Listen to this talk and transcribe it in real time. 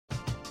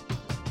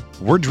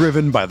We're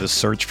driven by the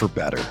search for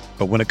better.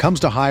 But when it comes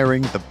to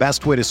hiring, the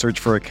best way to search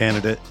for a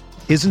candidate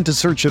isn't to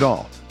search at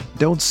all.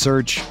 Don't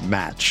search,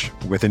 match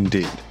with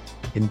Indeed.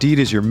 Indeed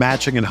is your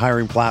matching and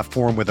hiring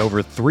platform with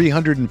over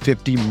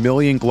 350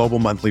 million global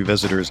monthly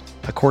visitors,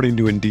 according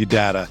to Indeed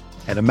data,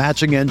 and a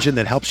matching engine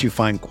that helps you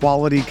find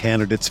quality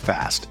candidates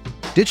fast.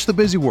 Ditch the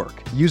busy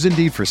work. Use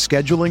Indeed for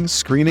scheduling,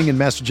 screening, and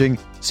messaging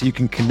so you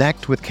can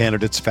connect with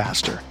candidates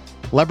faster.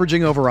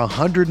 Leveraging over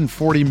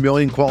 140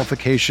 million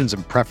qualifications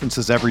and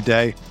preferences every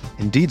day,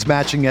 Indeed's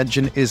matching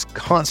engine is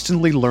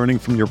constantly learning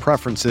from your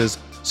preferences,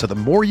 so the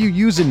more you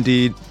use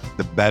Indeed,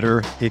 the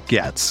better it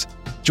gets.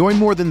 Join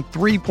more than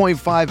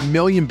 3.5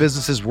 million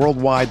businesses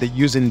worldwide that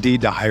use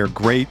Indeed to hire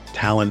great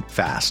talent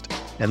fast.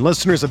 And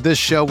listeners of this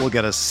show will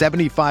get a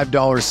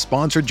 $75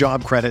 sponsored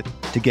job credit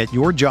to get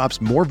your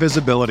jobs more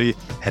visibility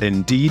at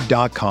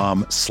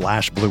Indeed.com/Blue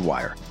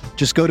Wire.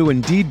 Just go to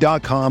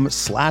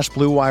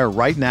Indeed.com/Blue Wire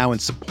right now and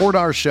support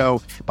our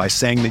show by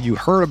saying that you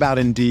heard about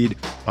Indeed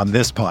on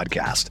this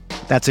podcast.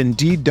 That's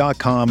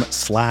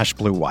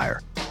Indeed.com/Blue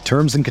Wire.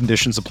 Terms and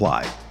conditions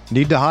apply.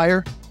 Need to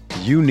hire?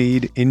 You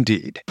need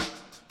Indeed.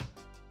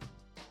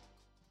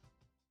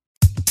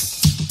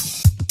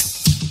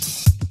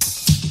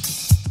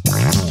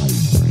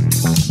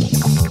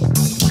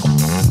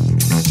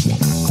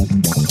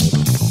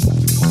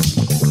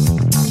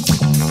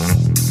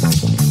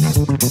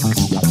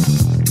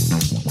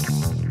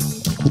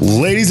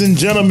 Ladies and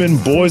gentlemen,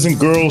 boys and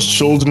girls,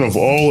 children of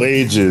all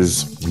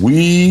ages,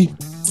 we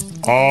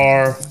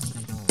are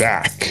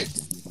back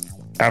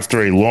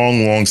after a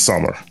long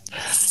summer.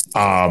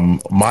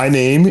 My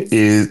name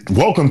is,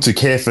 welcome to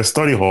KFS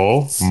Study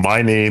Hall.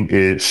 My name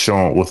is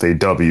Sean with a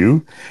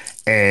W,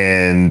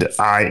 and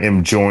I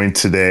am joined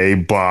today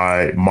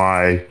by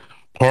my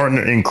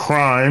partner in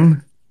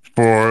crime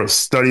for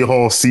Study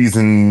Hall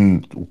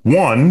Season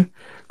 1,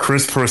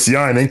 Chris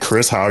Persianen.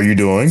 Chris, how are you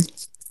doing?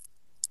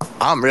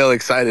 I'm really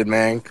excited,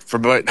 man, for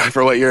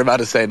what you're about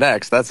to say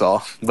next. That's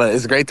all. But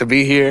it's great to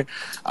be here.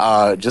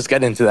 Just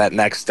get into that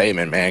next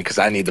statement, man, because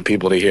I need the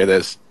people to hear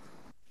this.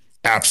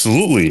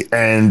 Absolutely.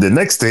 And the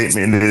next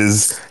statement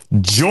is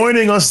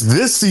joining us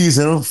this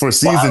season for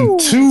season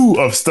 2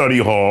 of Study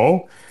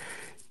Hall.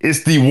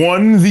 It's the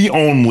one, the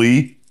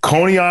only,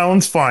 Coney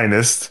Island's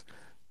finest.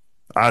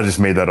 I just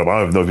made that up. I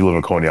don't even know if you live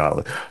in Coney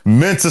Island.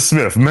 Mensa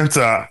Smith.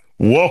 Mensa,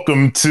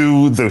 welcome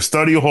to the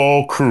Study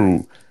Hall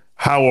crew.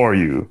 How are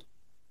you?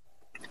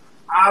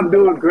 I'm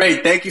doing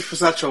great. Thank you for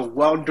such a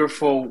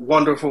wonderful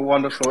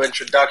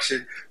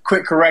introduction.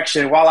 Quick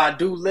correction. While I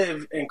do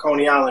live in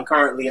Coney Island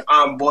currently,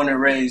 I'm born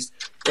and raised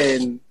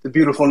in the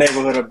beautiful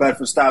neighborhood of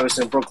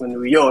Bedford-Stuyvesant, Brooklyn,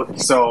 New York.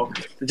 So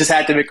I just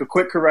had to make a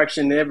quick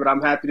correction there, but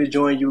I'm happy to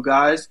join you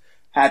guys.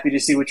 Happy to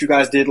see what you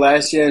guys did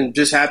last year and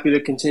just happy to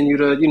continue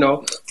to,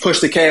 push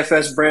the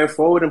KFS brand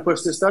forward and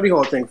push the Study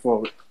Hall thing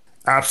forward.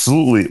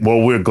 Absolutely.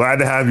 Well, we're glad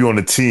to have you on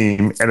the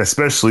team, and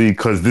especially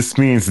because this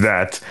means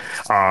that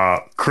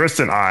Chris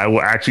and I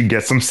will actually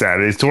get some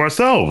Saturdays to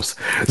ourselves.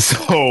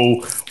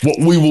 So what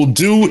we will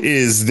do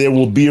is there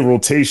will be a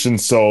rotation.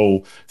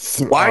 So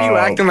why are you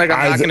acting like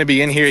I'm not going to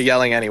be in here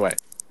yelling anyway?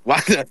 Why?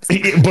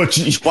 But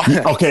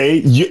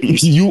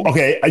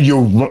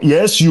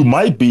yes, you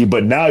might be,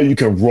 but now you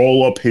can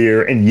roll up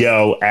here and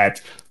yell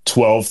at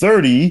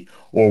 12:30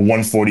 or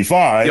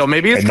 1:45. Yo,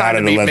 maybe it's time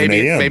to be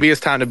maybe it's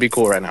time to be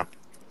cool right now.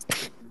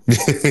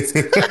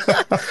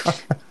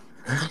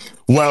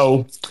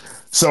 Well,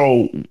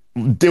 so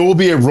there will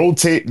be a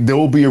rotation.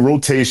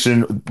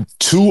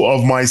 2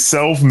 of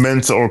myself,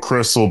 Mensa, or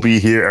Chris will be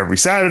here every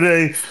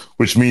Saturday,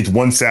 which means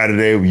one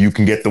Saturday you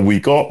can get the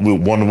week off.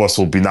 One of us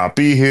will not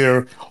be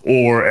here,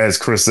 or as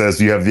Chris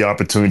says, you have the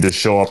opportunity to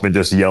show up and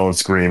just yell and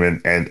scream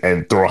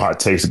and throw hot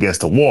takes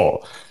against the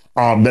wall.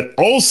 That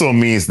also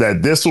means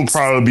that this will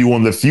probably be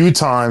one of the few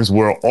times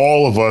where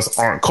all of us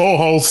aren't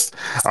co-hosts.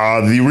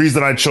 The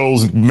reason I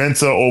chose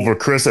Mensa over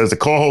Chris as a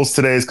co-host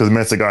today is because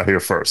Mensa got here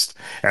first,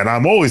 and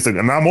I'm always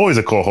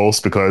a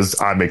co-host because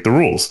I make the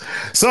rules.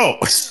 So,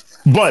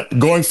 but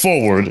going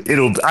forward,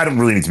 I don't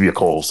really need to be a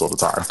co-host all the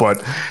time.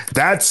 But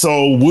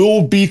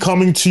we'll be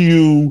coming to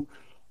you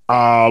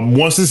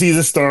once the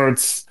season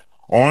starts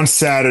on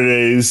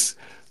Saturdays.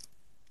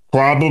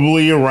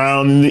 Probably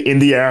around in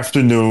the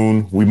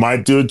afternoon. We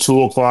might do a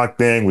 2:00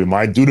 thing. We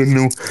might do the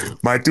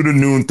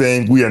noon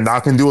thing. We are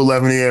not going to do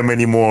 11 a.m.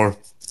 anymore.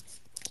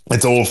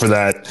 It's over for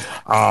that.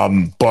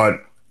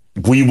 But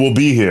we will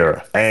be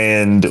here,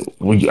 and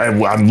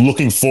I'm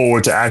looking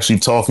forward to actually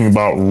talking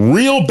about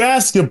real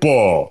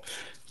basketball,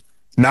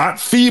 not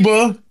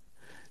FIBA,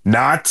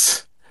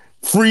 not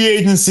free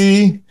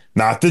agency,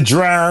 not the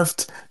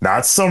draft,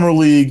 not summer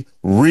league,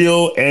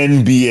 real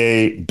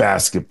NBA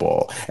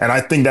basketball. And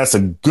I think that's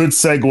a good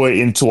segue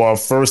into our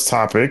first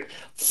topic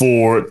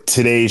for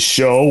today's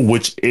show,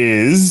 which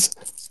is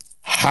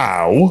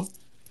how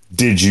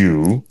did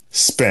you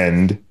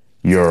spend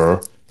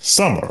your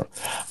summer?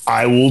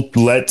 I will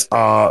let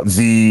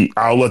the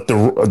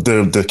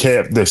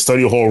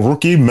Study Hall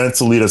rookie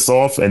Mensa lead us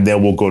off, and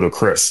then we'll go to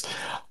Chris.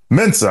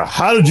 Mensa,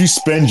 how did you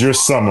spend your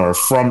summer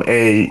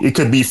it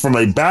could be from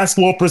a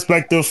basketball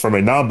perspective, from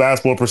a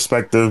non-basketball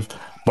perspective,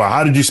 but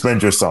how did you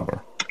spend your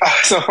summer?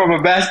 So, from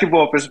a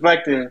basketball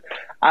perspective,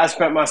 I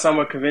spent my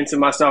summer convincing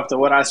myself that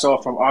what I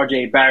saw from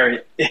RJ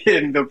Barrett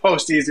in the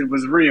postseason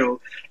was real.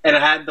 And I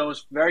had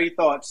those very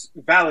thoughts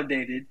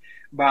validated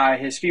by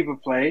his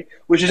FIBA play,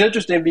 which is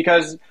interesting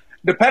because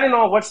depending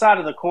on what side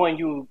of the coin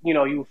you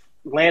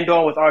land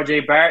on with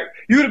RJ Barrett,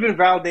 you would have been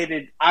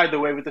validated either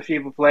way with the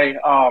FIBA play.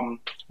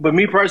 But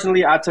me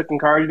personally, I took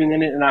encouragement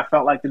in it, and I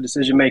felt like the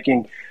decision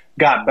making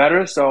got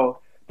better. So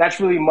that's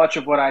really much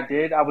of what I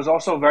did. I was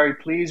also very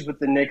pleased with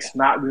the Knicks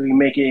not really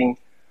making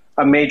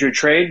a major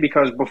trade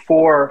because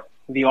before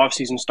the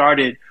offseason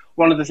started,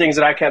 one of the things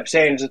that I kept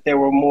saying is that there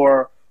were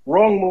more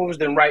wrong moves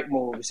than right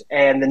moves,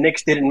 and the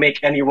Knicks didn't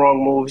make any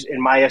wrong moves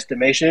in my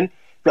estimation.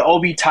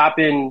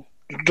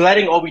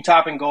 Letting Obi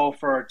Toppin go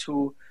for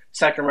 2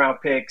 second-round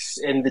picks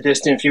in the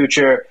distant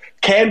future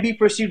can be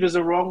perceived as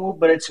a wrong move,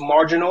 but it's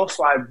marginal,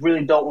 so I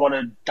really don't want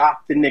to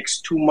dock the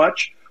Knicks too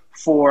much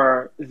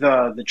for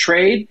the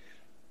trade.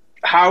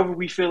 However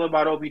we feel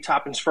about Obi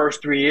Toppin's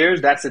first 3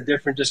 years, that's a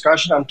different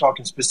discussion. I'm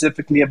talking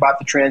specifically about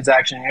the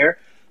transaction here.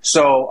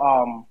 So,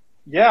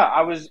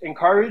 I was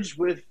encouraged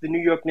with the New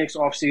York Knicks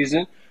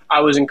offseason.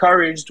 I was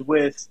encouraged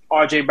with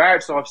RJ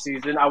Barrett's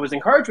offseason. I was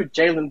encouraged with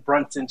Jalen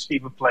Brunson's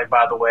FIBA play,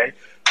 by the way.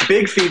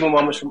 Big FIBA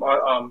moments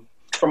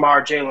from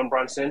our Jalen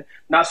Brunson.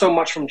 Not so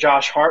much from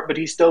Josh Hart, but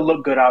he still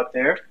looked good out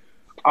there.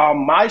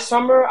 My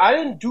summer, I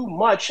didn't do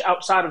much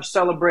outside of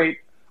celebrate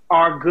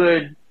our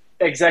good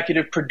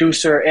executive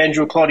producer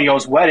Andrew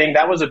Claudio's wedding.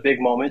 That was a big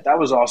moment. That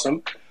was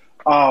awesome.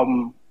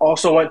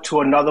 Also went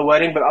to another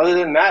wedding, but other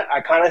than that,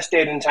 I kind of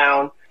stayed in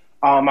town.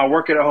 I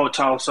work at a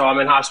hotel, so I'm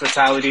in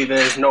hospitality.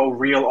 There's no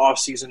real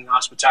off-season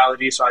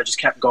hospitality, so I just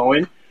kept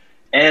going.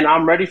 And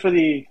I'm ready for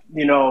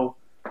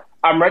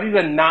I'm ready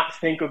to not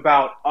think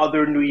about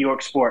other New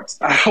York sports.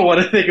 I don't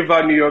want to think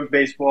about New York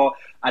baseball.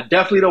 I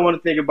definitely don't want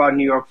to think about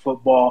New York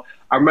football.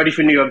 I'm ready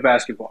for New York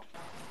basketball.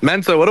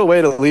 Mensa, what a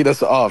way to lead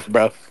us off,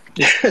 bro.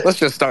 Let's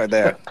just start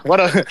there.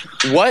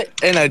 What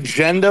an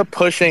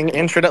agenda-pushing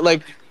intro.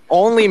 Like,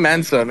 only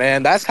Mensa,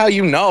 man. That's how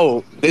you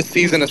know this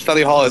season of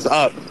Study Hall is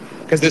up.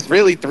 Because it's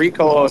really 3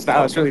 co-hosts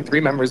now. It's really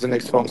 3 members of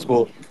Knicks Film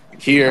School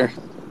here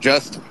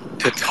just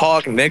to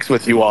talk Knicks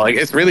with you all. Like,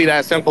 it's really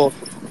that simple.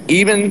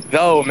 Even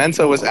though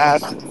Mensa was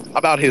asked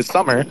about his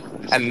summer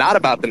and not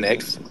about the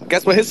Knicks,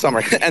 guess what his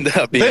summer ended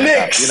up being? The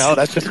Knicks! You know,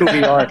 that's just who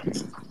we are.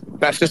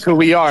 That's just who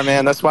we are,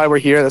 man. That's why we're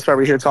here. That's why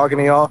we're here talking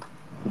to y'all.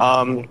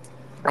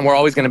 And we're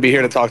always going to be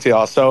here to talk to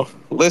y'all. So,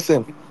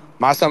 listen,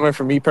 my summer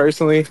for me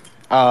personally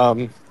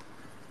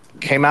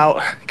came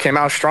out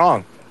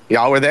strong.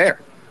 Y'all were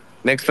there.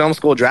 Knicks Film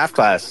School draft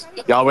class.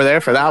 Y'all were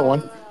there for that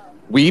one.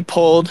 We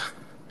pulled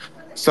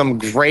some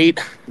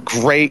great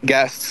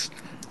guests.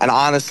 And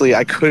honestly,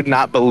 I could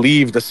not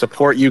believe the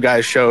support you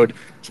guys showed,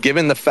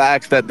 given the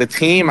fact that the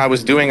team I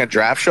was doing a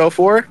draft show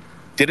for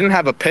didn't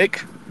have a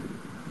pick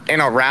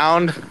in a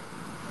round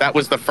that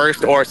was the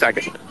first or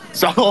second.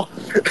 So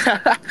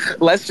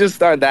let's just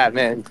start that,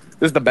 man.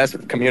 This is the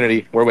best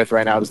community we're with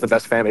right now. This is the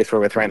best fan base we're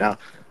with right now.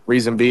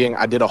 Reason being,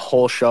 I did a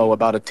whole show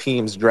about a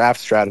team's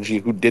draft strategy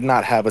who did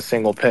not have a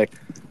single pick.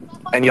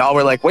 And y'all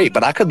were like, wait,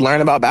 but I could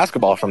learn about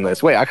basketball from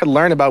this. Wait, I could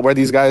learn about where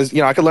these guys,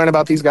 I could learn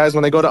about these guys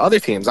when they go to other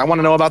teams. I want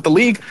to know about the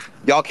league.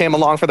 Y'all came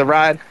along for the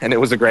ride, and it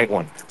was a great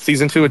one.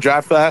 Season 2 of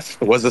Draft Class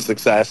was a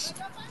success.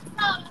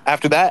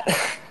 After that,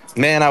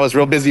 man, I was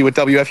real busy with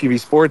WFUV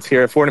Sports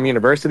here at Fordham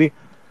University.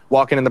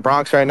 Walking in the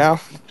Bronx right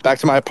now, back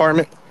to my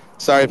apartment.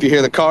 Sorry if you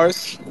hear the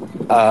cars.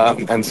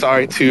 And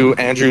sorry to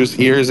Andrew's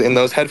ears in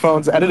those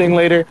headphones editing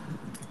later.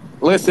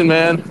 Listen,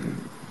 man,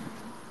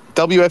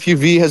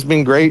 WFUV has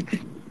been great.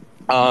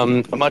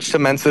 Much to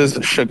Mensa's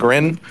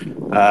chagrin,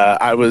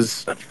 I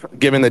was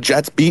given the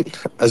Jets beat,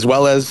 as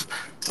well as,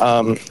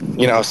 some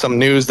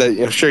news that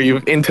I'm sure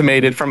you've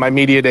intimated from my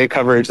media day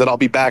coverage that I'll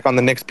be back on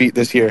the Knicks beat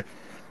this year.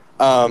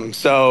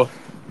 So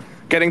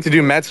getting to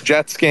do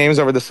Mets-Jets games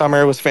over the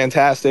summer was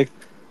fantastic.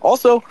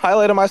 Also,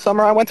 highlight of my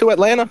summer, I went to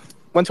Atlanta.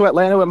 Went to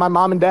Atlanta with my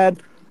mom and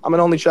dad. I'm an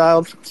only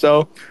child,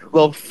 so a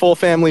little full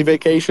family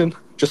vacation.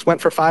 Just went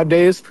for 5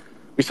 days.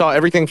 We saw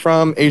everything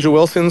from Asia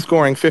Wilson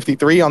scoring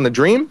 53 on the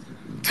Dream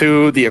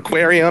to the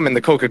aquarium and the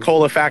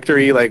Coca-Cola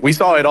factory. Like, we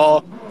saw it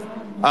all.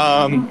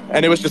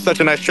 And it was just such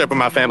a nice trip with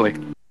my family.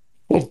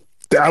 Well,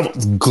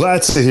 I'm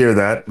glad to hear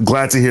that.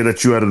 Glad to hear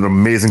that you had an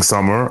amazing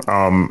summer,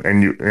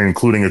 and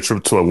including a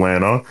trip to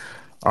Atlanta.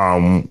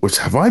 Which,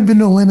 have I been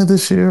to Atlanta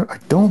this year? I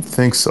don't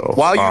think so.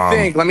 While you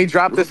think, let me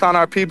drop this on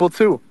our people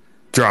too.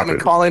 I've been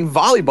calling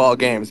volleyball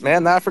games,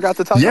 man. I forgot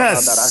to talk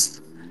about that.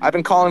 I've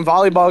been calling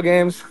volleyball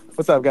games.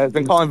 What's up, guys?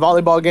 Been calling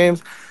volleyball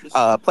games,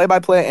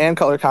 play-by-play and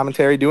color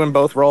commentary, doing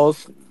both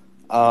roles,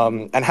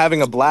 and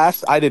having a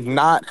blast. I did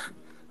not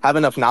have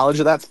enough knowledge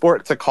of that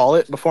sport to call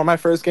it before my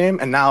first game,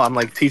 and now I'm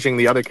like teaching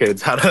the other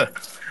kids how to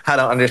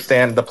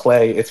understand the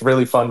play. It's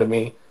really fun to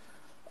me.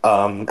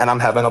 And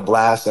I'm having a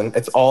blast, and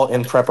it's all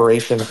in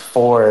preparation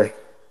for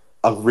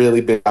a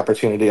really big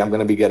opportunity I'm going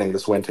to be getting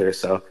this winter.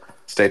 So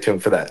stay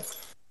tuned for that.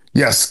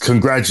 Yes,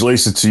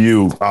 congratulations to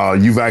you.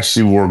 You've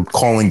actually were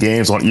calling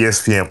games on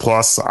ESPN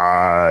Plus.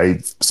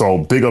 So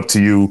big up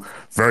to you.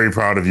 Very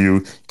proud of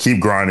you.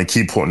 Keep grinding.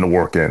 Keep putting the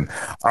work in.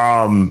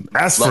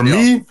 As for Love y'all.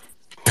 me,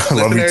 I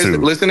love you too.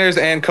 Listeners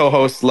and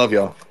co-hosts, love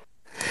y'all.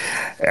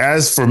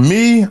 As for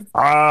me,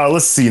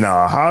 let's see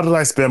now. How did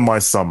I spend my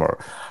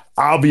summer?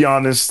 I'll be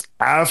honest.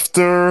 Once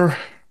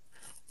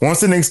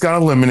the Knicks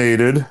got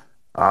eliminated,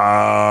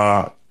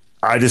 I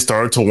just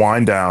started to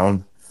wind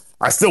down.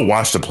 I still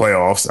watched the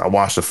playoffs. I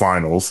watched the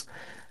finals.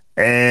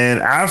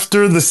 And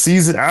after the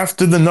season,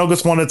 after the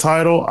Nuggets won the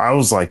title, I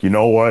was like, you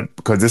know what?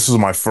 Because this was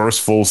my first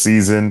full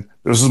season.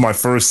 This was my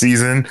first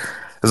season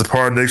as a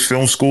part of Knicks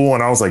Film School.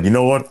 And I was like, you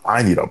know what?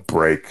 I need a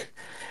break.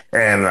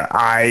 And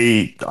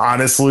I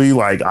honestly,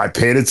 like, I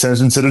paid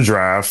attention to the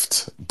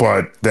draft,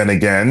 but then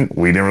again,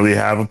 we didn't really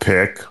have a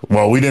pick.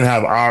 Well, we didn't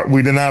have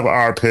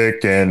our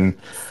pick, and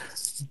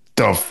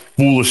the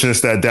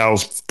foolishness that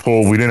Dallas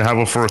pulled, we didn't have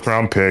a first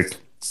round pick.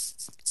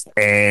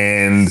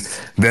 And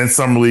then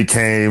Summer League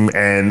came,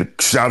 and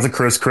shout out to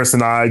Chris. Chris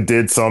and I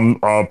did some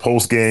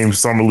post game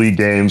Summer League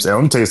games. And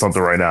let me tell you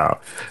something right now.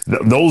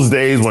 Those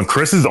days when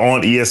Chris is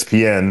on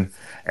ESPN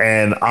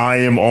and I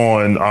am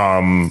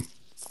on,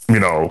 you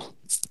know,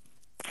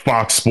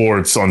 Fox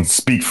Sports on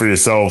Speak for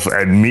Yourself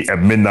at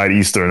midnight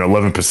Eastern,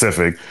 11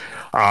 Pacific.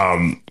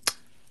 I'm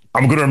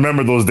gonna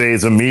remember those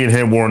days when me and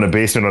him were in the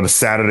basement on a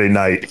Saturday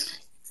night,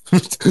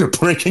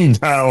 breaking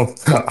down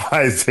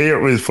Isaiah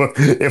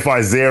if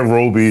Isaiah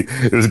Roby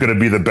is going to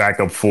be the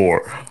backup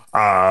four.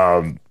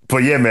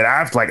 But yeah, man,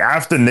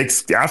 after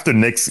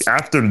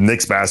the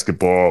Knicks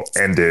basketball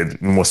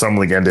ended and when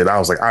summer league ended, I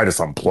was like, I just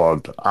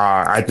unplugged.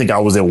 I think I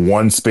was in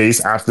one space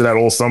after that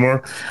all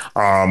summer.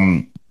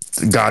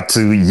 Got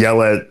to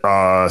yell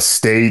at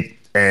State.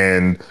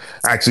 And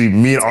actually,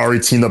 me and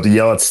Ari teamed up to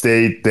yell at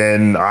State.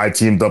 Then I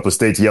teamed up with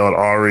State to yell at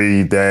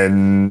Ari.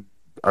 Then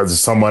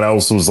someone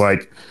else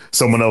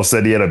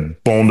said he had a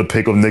bone to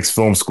pick with Knicks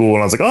Film School,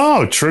 and I was like,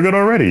 oh, triggered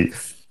already.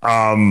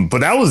 But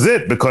that was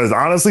it, because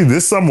honestly,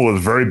 this summer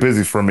was very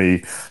busy for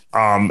me.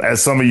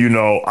 As some of you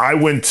know, I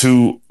went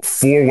to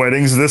 4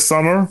 weddings this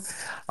summer.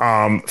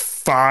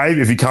 5,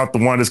 if you count the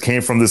one that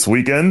came from this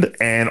weekend,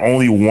 and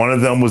only one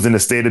of them was in the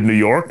state of New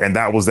York, and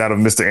that was that of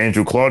Mr.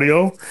 Andrew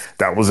Claudio.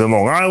 That was in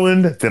Long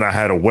Island. Then I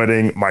had a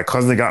wedding. My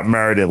cousin got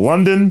married in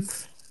London.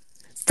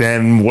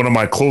 Then one of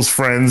my close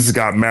friends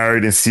got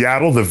married in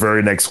Seattle the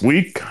very next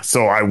week.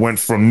 So I went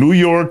from New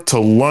York to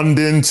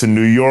London to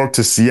New York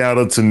to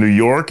Seattle to New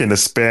York in a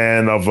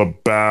span of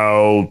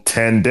about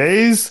 10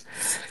 days.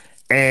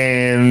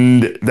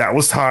 And that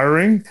was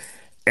tiring.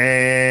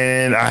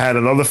 And I had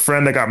another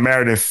friend that got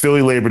married in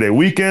Philly Labor Day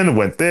weekend,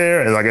 went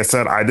there. And like I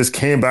said, I just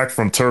came back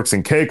from Turks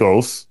and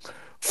Caicos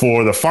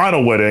for the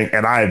final wedding,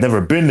 and I had never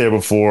been there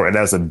before. And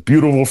that's a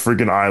beautiful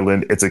freaking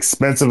island. It's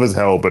expensive as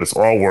hell, but it's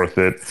all worth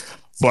it.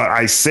 But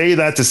I say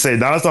that to say,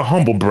 not as a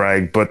humble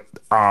brag, but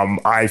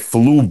I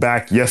flew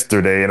back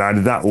yesterday and I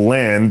did not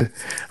land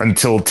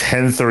until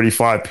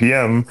 10:35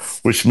 p.m.,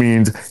 which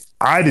means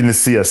I didn't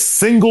see a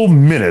single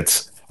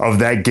minute of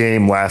that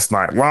game last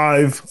night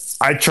live.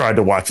 I tried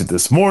to watch it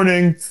this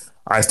morning.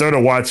 I started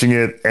watching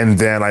it, and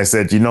then I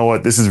said, you know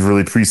what, this is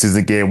really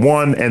preseason game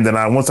 1. And then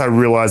once I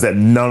realized that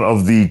none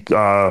of the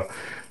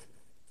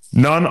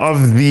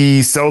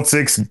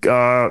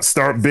Celtics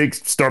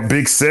start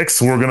big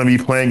 6 were going to be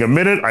playing a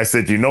minute, I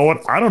said, you know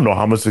what? I don't know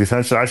how much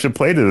attention I should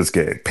pay to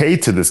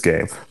this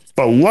game.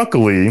 But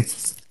luckily,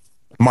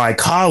 my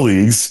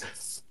colleagues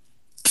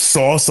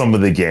saw some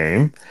of the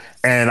game,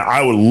 and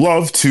I would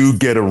love to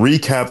get a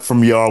recap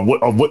from y'all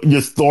what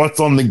your thoughts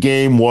on the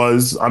game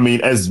was. I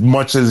mean, as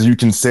much as you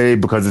can say,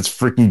 because it's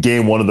freaking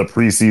game 1 of the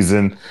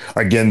preseason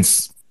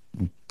against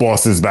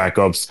Boston's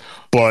backups.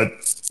 But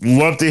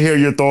love to hear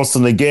your thoughts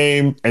on the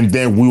game, and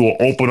then we will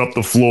open up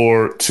the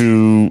floor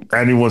to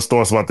anyone's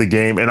thoughts about the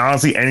game, and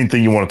honestly,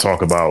 anything you want to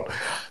talk about.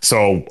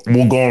 So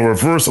we'll go in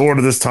reverse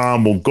order this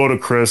time. We'll go to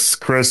Chris.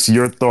 Chris,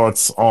 your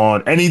thoughts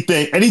on any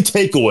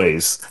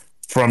takeaways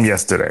from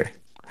yesterday?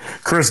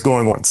 Chris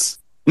going once.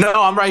 No,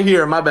 I'm right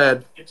here. My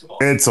bad.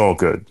 It's all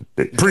good.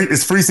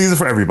 It's preseason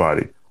for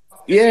everybody.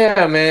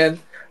 Yeah, man.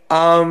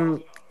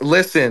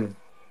 Listen,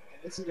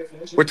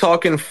 we're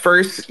talking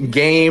first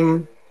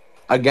game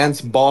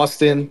against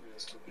Boston,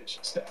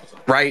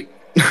 right?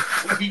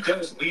 What he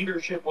does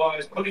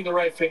leadership-wise, putting the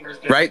right fingers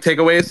down. Right?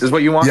 Takeaways is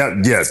what you want?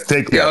 Yes.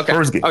 Okay.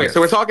 First game. Okay, so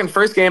we're talking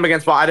first game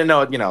against Boston.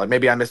 I didn't know,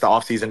 maybe I missed the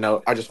offseason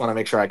note. I just want to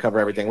make sure I cover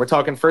everything. We're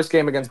talking first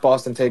game against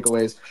Boston,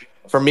 takeaways.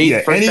 For me,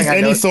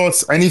 any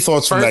thoughts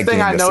from that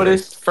game?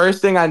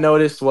 First thing I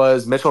noticed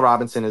was Mitchell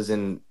Robinson is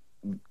in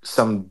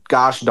some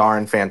gosh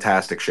darn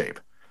fantastic shape.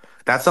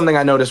 That's something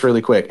I noticed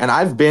really quick. And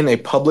I've been a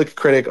public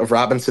critic of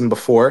Robinson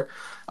before,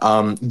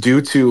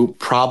 due to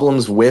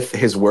problems with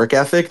his work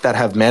ethic that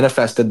have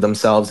manifested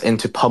themselves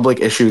into public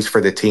issues for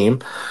the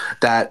team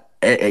that,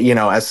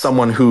 as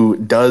someone who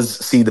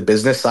does see the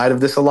business side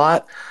of this a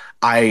lot,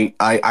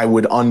 I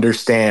would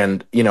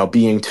understand,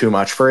 being too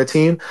much for a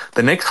team.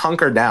 The Knicks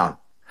hunkered down.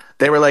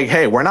 They were like,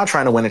 hey, we're not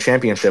trying to win a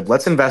championship.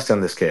 Let's invest in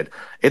this kid.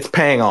 It's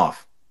paying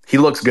off. He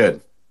looks good.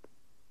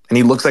 and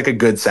he looks like a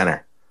good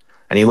center.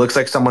 And he looks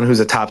like someone who's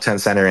a top 10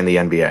 center in the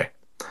NBA.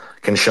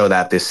 Can show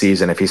that this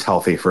season if he's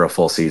healthy for a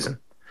full season.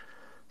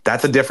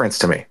 That's a difference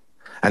to me.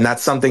 And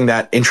that's something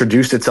that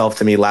introduced itself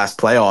to me last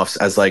playoffs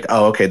as like,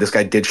 oh, okay, this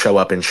guy did show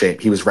up in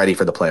shape. He was ready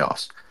for the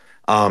playoffs.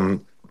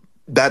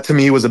 That to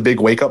me was a big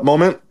wake-up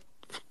moment.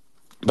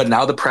 But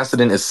now the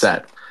precedent is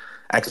set.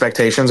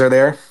 Expectations are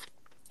there.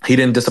 He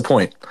didn't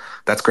disappoint.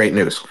 That's great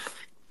news.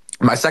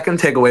 My second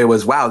takeaway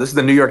was, wow, this is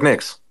the New York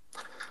Knicks.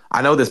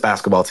 I know this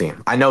basketball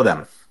team. I know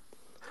them.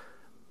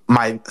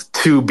 My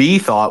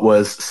 2B thought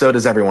was, so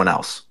does everyone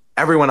else.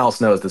 Everyone else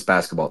knows this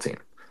basketball team.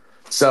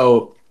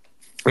 So,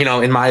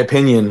 in my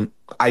opinion,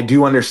 I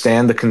do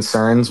understand the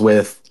concerns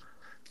with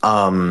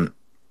running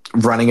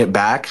it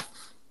back.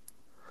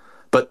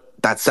 But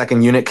that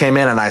second unit came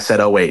in and I said,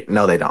 oh, wait,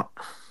 no, they don't.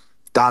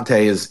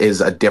 Dante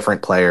is a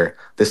different player.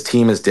 This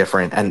team is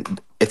different.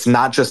 And it's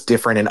not just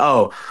different in,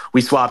 oh,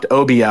 we swapped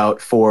Obi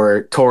out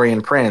for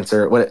Taurean Prince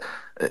or what.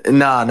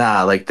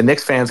 Nah. Like the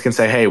Knicks fans can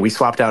say, hey, we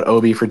swapped out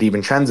Obi for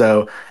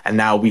DiVincenzo, and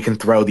now we can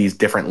throw these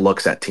different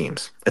looks at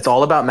teams. It's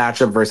all about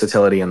matchup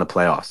versatility in the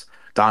playoffs.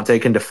 Dante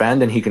can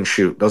defend and he can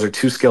shoot. Those are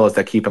two skills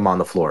that keep him on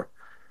the floor.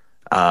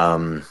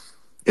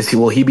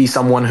 Will he be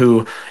someone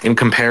who, in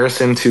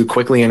comparison to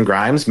Quickly and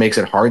Grimes, makes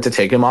it hard to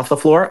take him off the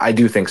floor? I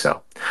do think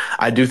so.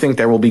 I do think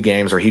there will be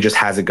games where he just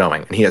has it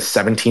going and he has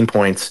 17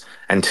 points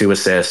and 2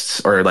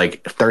 assists, or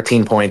like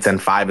 13 points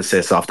and 5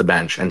 assists off the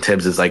bench. And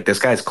Tibbs is like, this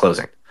guy's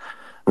closing,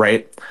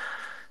 right?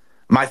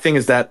 My thing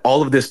is that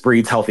all of this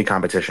breeds healthy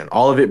competition.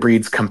 All of it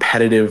breeds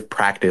competitive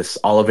practice.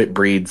 All of it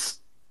breeds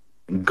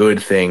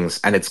good things.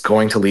 And it's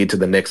going to lead to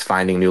the Knicks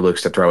finding new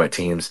looks to throw at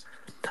teams.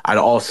 I'd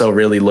also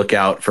really look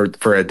out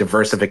for a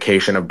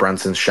diversification of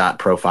Brunson's shot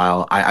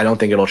profile. I don't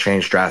think it'll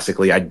change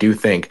drastically. I do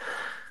think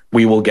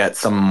we will get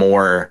some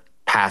more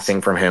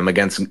passing from him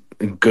against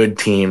good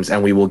teams,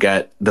 and we will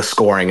get the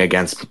scoring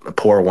against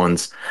poor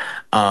ones.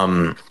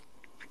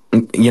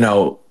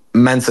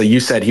 Mensa, you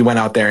said he went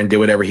out there and did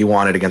whatever he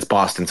wanted against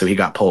Boston, so he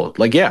got pulled.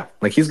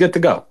 He's good to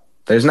go.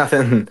 There's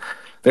nothing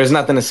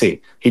to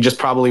see. He just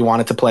probably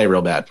wanted to play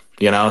real bad,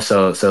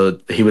 so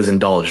he was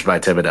indulged by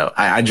Thibodeau.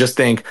 I just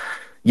think,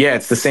 yeah,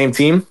 it's the same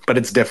team, but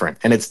it's different.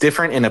 And it's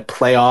different in a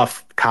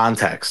playoff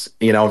context.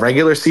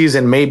 Regular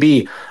season,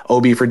 maybe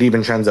Obi for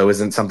DiVincenzo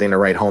isn't something to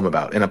write home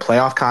about. In a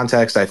playoff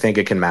context, I think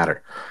it can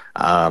matter.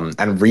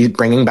 And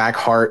bringing back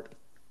Hart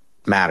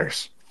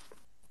matters.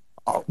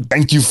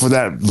 Thank you for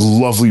that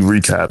lovely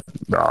recap,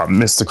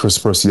 Mr. Chris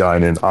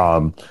Persianen.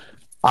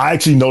 I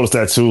actually noticed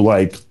that too.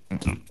 Like,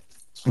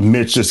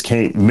 Mitch just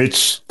came.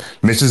 Mitch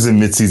is in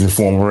midseason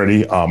form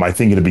already. I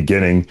think in the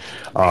beginning,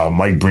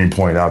 Mike Breen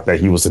pointed out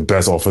that he was the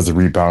best offensive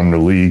rebounder in the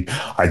league.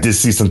 I did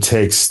see some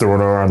takes thrown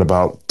around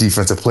about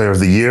defensive player of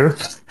the year.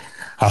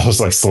 I was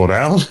like, slow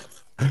down.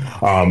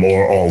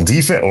 Or all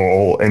defense, or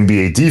all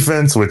NBA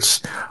defense, which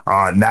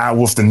now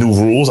with the new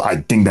rules, I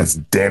think that's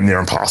damn near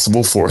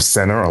impossible for a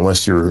center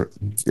unless your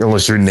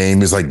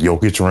name is like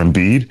Jokic or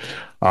Embiid.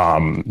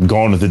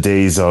 Gone to the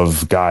days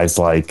of guys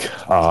like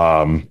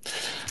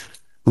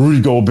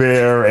Rudy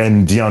Gobert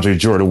and DeAndre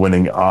Jordan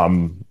winning,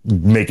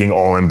 making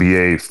all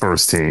NBA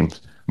first team,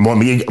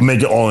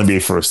 making all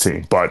NBA first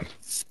team. But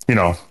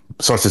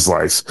such is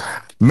life.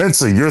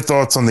 Mensa, your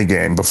thoughts on the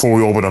game before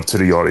we open up to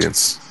the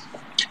audience?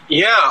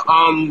 Yeah,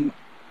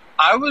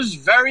 I was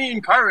very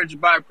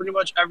encouraged by pretty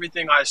much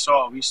everything I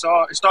saw. It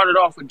started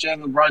off with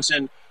Jalen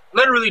Brunson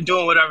literally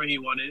doing whatever he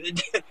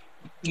wanted.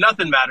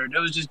 Nothing mattered. It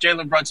was just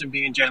Jalen Brunson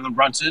being Jalen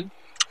Brunson.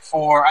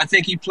 I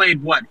think he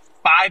played,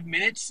 5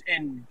 minutes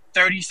and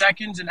 30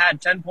 seconds and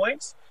had 10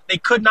 points? They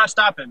could not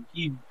stop him.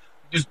 He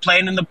was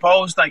playing in the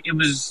post. It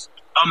was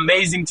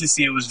amazing to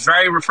see. It was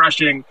very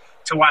refreshing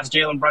to watch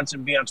Jalen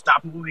Brunson be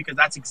unstoppable, because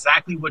that's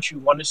exactly what you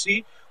want to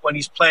see when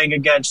he's playing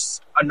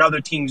against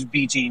another team's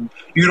B team.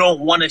 You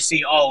don't want to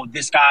see,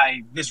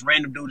 this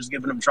random dude is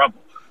giving him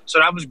trouble. So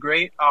that was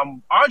great.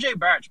 RJ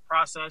Barrett's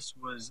process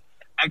was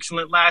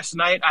excellent last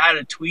night. I had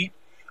a tweet.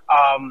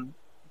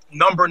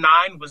 Number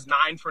 9 was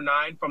 9 for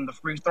 9 from the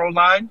free throw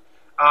line.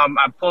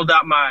 I pulled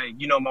out my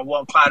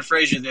Walt Clyde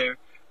Frazier there.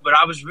 But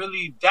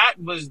that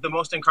was the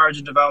most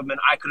encouraging development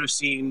I could have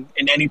seen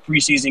in any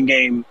preseason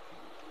game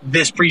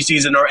this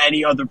preseason or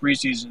any other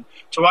preseason.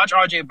 To watch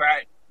RJ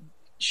Barrett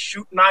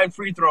shoot 9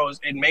 free throws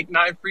and make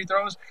 9 free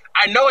throws,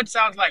 I know it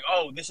sounds like,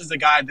 this is a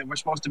guy that we're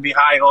supposed to be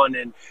high on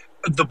and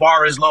the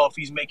bar is low if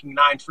he's making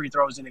 9 free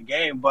throws in a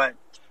game. But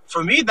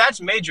for me, that's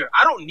major.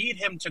 I don't need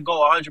him to go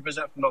 100%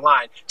 from the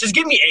line. Just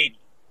give me 80.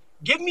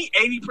 Give me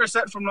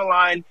 80% from the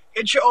line,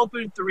 hit your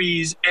open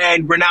threes,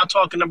 and we're now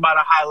talking about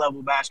a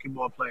high-level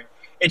basketball player.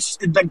 It's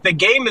the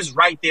game is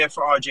right there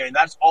for RJ, and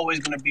that's going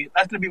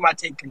to be my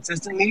take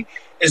consistently,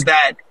 is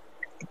that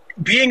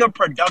being a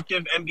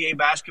productive NBA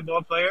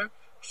basketball player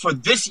for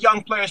this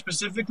young player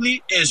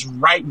specifically is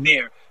right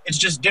there. It's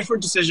just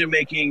different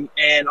decision-making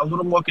and a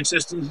little more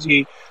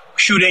consistency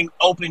shooting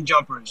open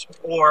jumpers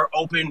or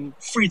open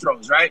free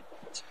throws, right?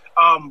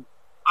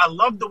 I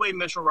love the way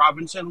Mitchell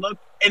Robinson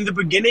looked. In the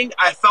beginning,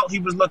 I felt he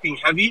was looking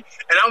heavy,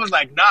 and I was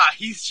like, nah,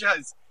 he's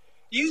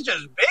he's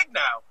just big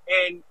now,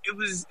 and it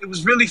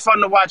was really fun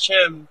to watch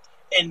him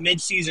in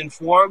midseason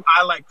form.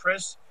 I, like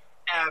Chris,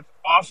 have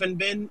often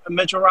been a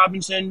Mitchell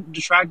Robinson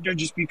detractor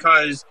just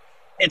because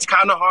it's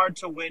kind of hard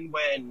to win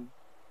when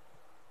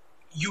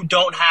you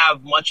don't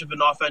have much of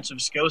an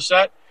offensive skill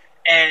set.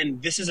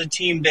 And this is a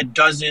team that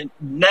doesn't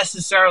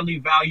necessarily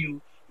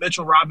value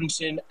Mitchell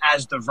Robinson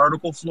as the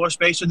vertical floor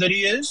spacer that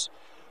he is,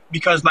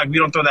 because like we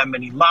don't throw that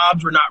many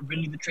lobs. We're not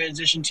really the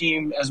transition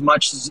team as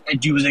much as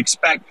you would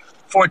expect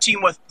for a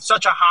team with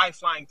such a high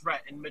flying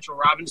threat in Mitchell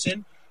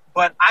Robinson.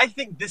 But I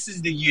think this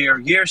is the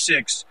year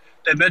 6,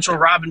 that Mitchell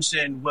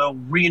Robinson will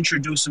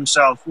reintroduce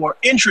himself or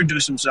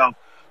introduce himself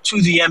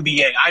to the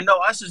NBA. I know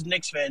us as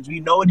Knicks fans, we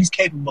know what he's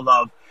capable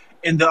of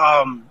in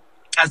the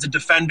as a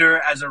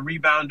defender, as a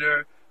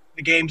rebounder,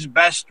 the game's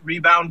best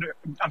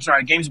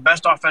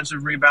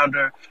offensive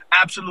rebounder.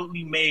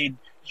 Absolutely made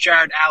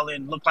Jared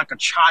Allen looked like a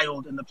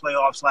child in the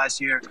playoffs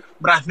last year.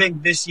 But I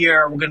think this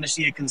year we're going to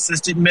see a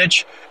consistent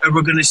Mitch, and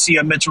we're going to see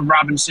a Mitchell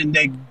Robinson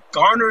that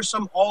garners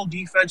some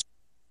all-defense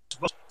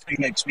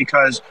Knicks,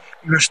 because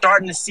you're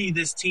starting to see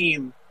this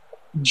team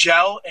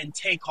gel and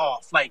take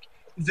off. Like,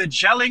 the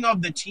gelling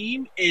of the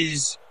team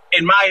is,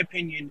 in my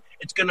opinion,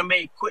 it's going to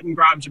make Quentin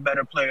Grimes a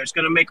better player. It's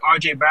going to make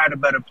RJ Barrett a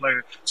better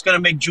player. It's going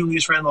to make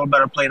Julius Randle a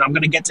better player. And I'm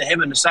going to get to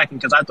him in a second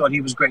because I thought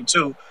he was great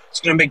too.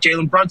 It's going to make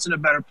Jalen Brunson a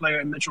better player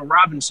and Mitchell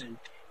Robinson.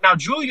 Now,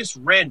 Julius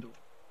Randle,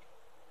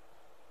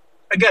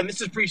 again, this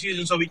is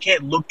preseason, so we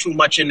can't look too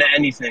much into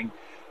anything.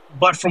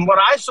 But from what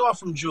I saw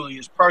from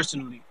Julius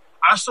personally,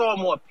 I saw a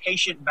more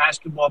patient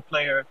basketball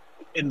player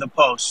in the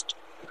post,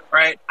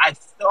 right? I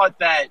thought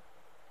that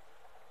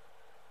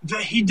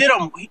he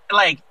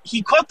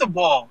caught the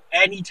ball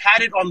and he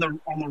had it on the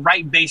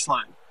right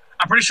baseline.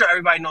 I'm pretty sure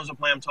everybody knows what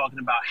play I'm talking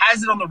about.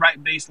 Has it on the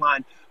right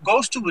baseline,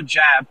 goes to a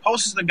jab,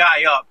 posts the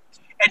guy up,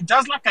 and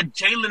does like a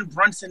Jalen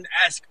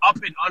Brunson-esque up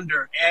and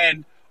under.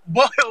 And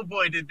boy, oh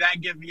boy, did that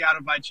get me out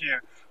of my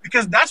chair.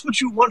 Because that's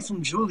what you want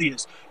from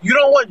Julius. You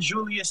don't want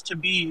Julius to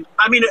be –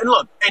 and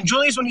look, and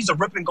Julius, when he's a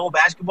rip-and-go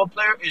basketball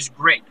player, is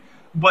great.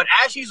 But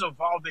as he's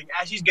evolving,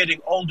 as he's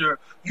getting older,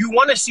 you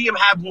want to see him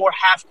have more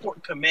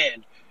half-court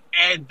command.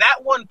 And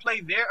that one play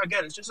there,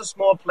 again, it's just a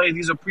small play.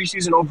 These are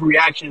preseason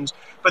overreactions.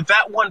 But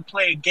that one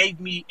play gave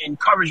me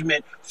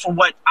encouragement for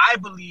what I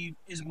believe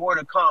is more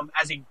to come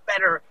as a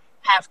better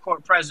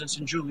half-court presence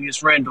in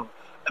Julius Randle.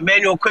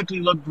 Emmanuel quickly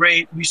looked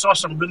great. We saw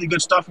some really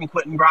good stuff from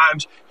Quentin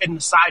Grimes, hitting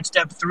the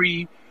sidestep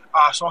 3.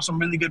 Saw some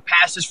really good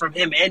passes from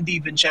him and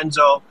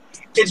DiVincenzo.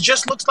 It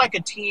just looks like a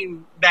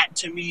team that,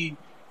 to me,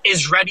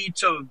 is ready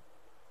to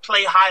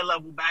play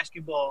high-level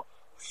basketball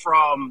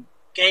from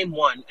game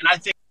one. And I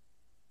think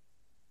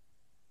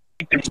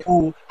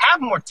who have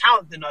more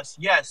talent than us,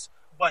 yes,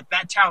 but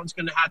that talent's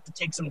going to have to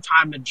take some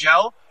time to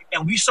gel.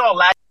 And we saw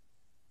last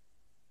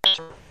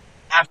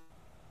after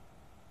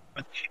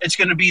it's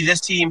going to be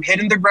this team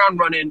hitting the ground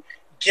running,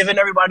 giving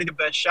everybody the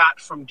best shot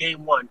from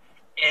game one.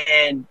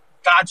 And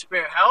God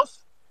spare health.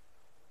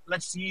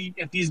 Let's see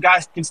if these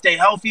guys can stay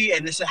healthy.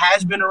 And this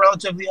has been a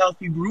relatively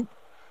healthy group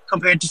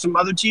compared to some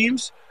other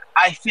teams.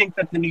 I think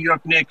that the New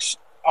York Knicks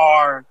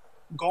are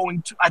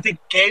going to – I think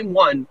game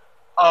one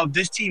of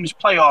this team's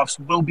playoffs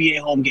will be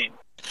a home game.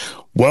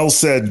 Well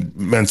said,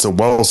 Mensa.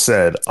 Well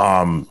said.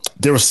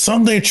 There was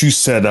something that you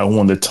said I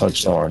wanted to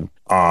touch on.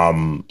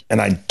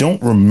 And I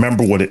don't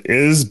remember what it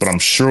is, but I'm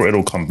sure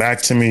it'll come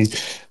back to me.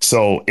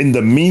 So in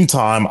the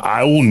meantime,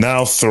 I will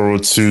now throw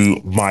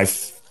to my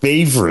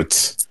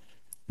favorite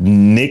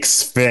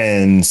Knicks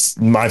fans,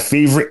 my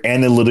favorite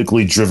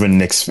analytically driven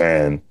Knicks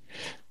fan,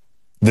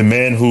 the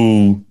man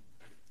who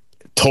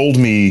told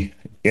me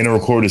in a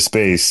recorded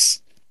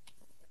space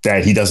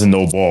that he doesn't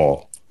know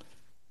ball,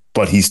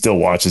 but he still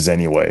watches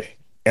anyway.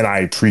 And I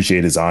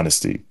appreciate his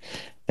honesty.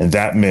 And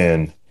that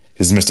man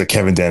is Mr.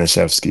 Kevin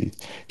Danishevsky.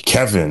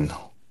 Kevin,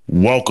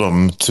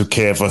 welcome to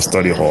KFS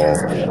Study Hall.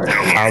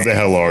 How the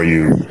hell are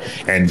you?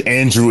 And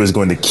Andrew is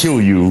going to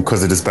kill you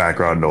because of this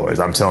background noise.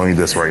 I'm telling you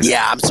this right now.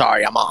 Yeah, I'm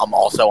sorry. I'm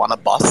also on a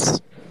bus.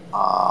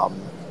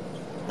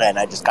 And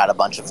I just got a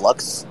bunch of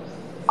looks.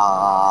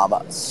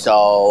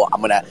 So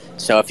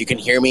if you can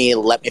hear me,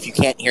 if you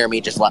can't hear me,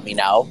 just let me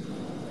know.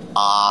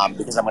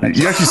 Because I'm going to.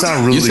 You actually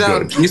sound really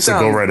good. You sound so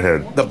go right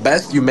ahead. The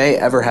best you may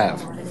ever have.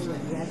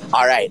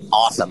 All right.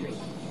 Awesome.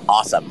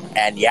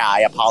 And yeah,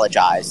 I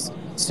apologize.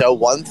 So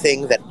one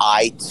thing that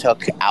I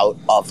took out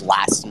of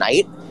last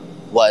night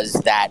was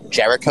that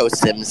Jericho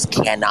Sims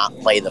cannot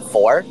play the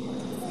 4.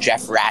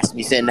 Jeff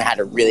Rasmussen had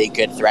a really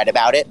good thread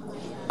about it.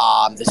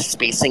 The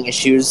spacing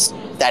issues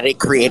that it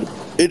created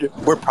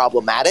were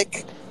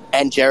problematic.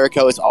 And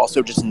Jericho is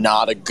also just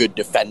not a good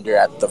defender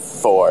at the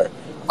 4.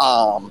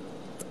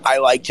 I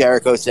like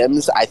Jericho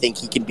Sims. I think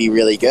he can be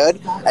really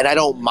good. And I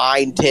don't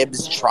mind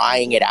Tibbs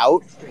trying it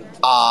out.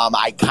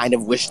 I kind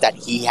of wish that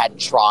he had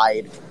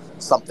tried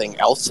something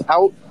else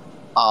out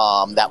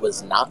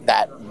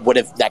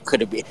that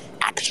could have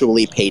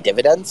actually pay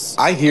dividends.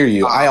 I hear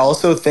you. I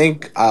also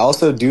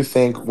do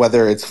think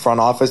whether it's front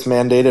office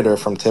mandated or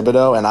from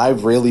Thibodeau, and I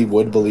really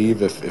would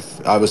believe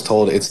if I was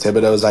told it's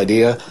Thibodeau's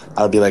idea,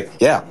 I would be like,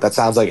 yeah, that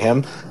sounds like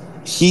him.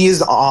 he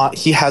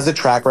has a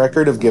track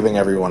record of giving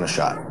everyone a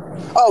shot.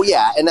 Oh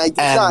yeah, and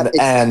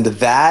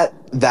that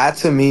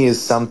to me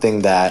is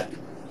something that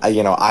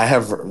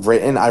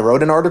I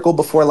wrote an article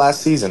before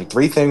last season.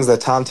 3 things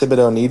that Tom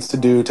Thibodeau needs to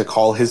do to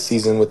call his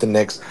season with the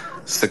Knicks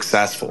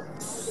successful,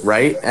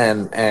 right?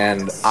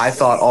 And I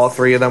thought all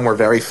 3 of them were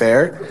very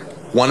fair.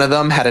 One of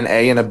them had an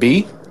A and a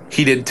B.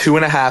 He did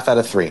 2.5 out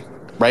of 3.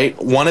 Right?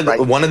 One of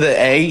the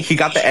A, he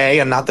got the A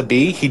and not the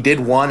B. He did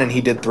 1 and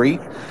he did 3.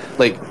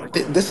 Like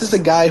this is a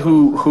guy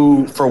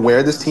who for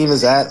where this team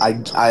is at,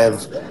 I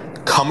have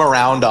come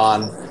around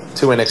on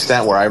to an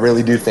extent where I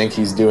really do think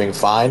he's doing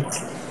fine.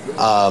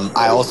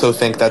 I also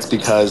think that's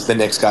because the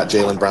Knicks got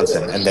Jalen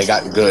Brunson and they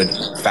got good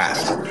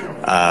fast.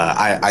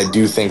 I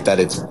do think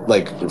that it's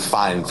like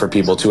fine for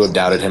people to have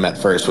doubted him at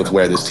first with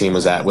where this team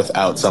was at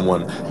without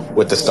someone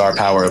with the star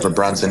power of a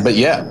Brunson. But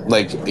yeah,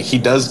 like he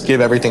does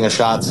give everything a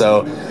shot.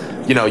 So,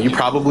 you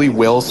probably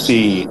will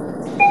see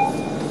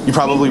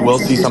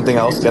something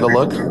else get a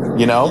look.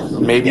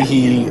 Maybe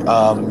he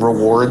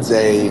rewards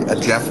a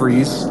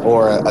Jeffries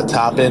or a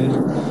Toppin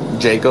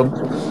Jacob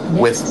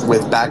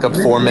with backup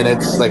 4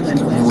 minutes, like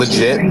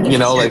legit,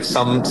 like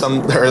some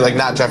or like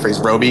not Jeffries,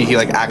 Roby. He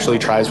like actually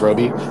tries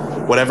Roby,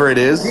 whatever it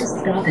is. It's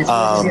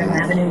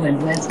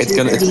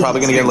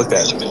probably gonna get looked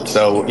at.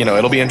 So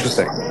it'll be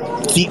interesting.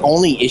 The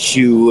only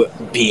issue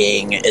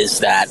being is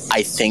that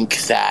I think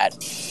that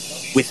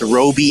with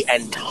Roby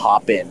and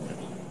Toppin,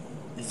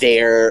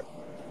 they're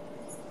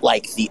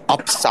like the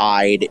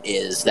upside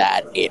is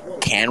that it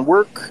can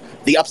work.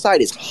 The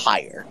upside is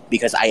higher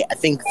because I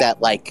think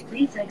that like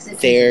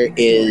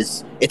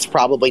it's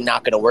probably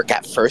not going to work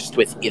at first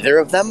with either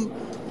of them,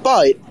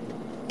 but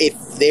if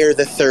they're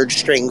the 3rd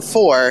string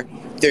 4,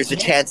 there's a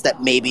chance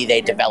that maybe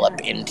they develop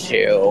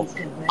into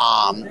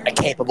a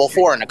capable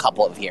 4 in a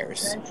couple of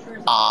years.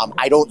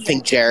 I don't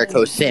think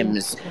Jericho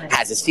Sims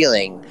has a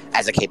ceiling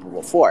as a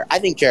capable 4. I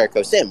think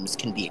Jericho Sims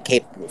can be a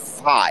capable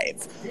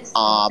 5.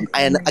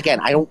 And again,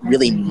 I don't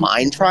really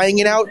mind trying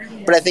it out,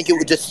 but I think it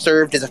would just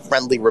serve as a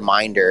friendly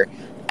reminder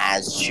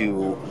as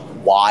to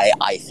why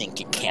I think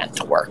it can't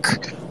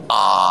work.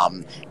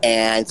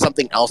 And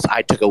something else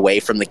I took away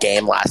from the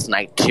game last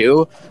night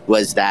too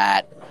was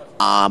that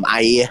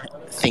I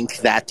think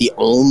that the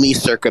only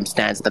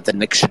circumstance that the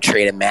Knicks should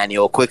trade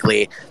Emmanuel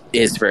quickly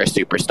is for a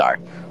superstar,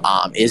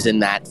 is in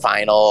that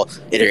final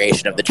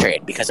iteration of the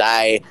trade. Because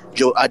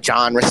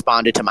John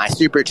responded to my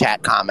super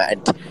chat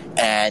comment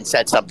and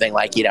said something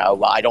like,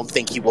 well, I don't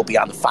think he will be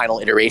on the final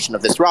iteration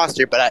of this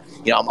roster, but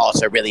I'm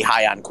also really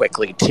high on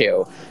quickly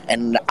too.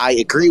 And I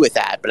agree with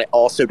that, but I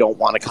also don't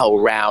want to go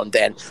around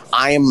and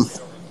I'm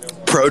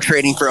pro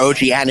trading for OG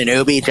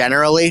Anunoby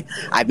generally.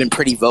 I've been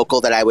pretty vocal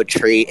that I would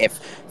trade if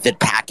the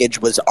package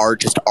was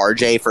just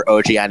RJ for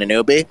OG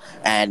Anunoby,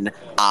 and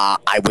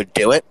I would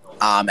do it.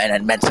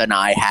 And Mensa and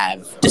I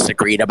have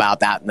disagreed about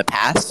that in the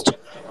past.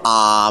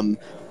 But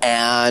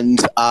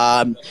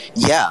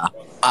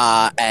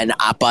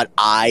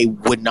I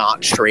would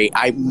not trade.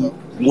 I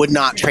would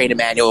not trade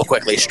Emmanuel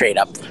quickly straight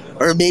up,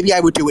 or maybe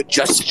I would do it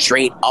just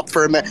straight up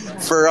for OG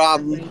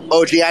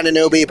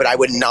Anunoby, but I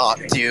would not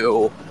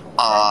do.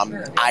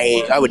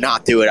 I would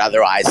not do it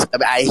otherwise.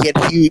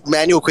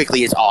 Emmanuel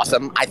quickly is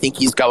awesome. I think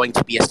he's going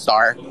to be a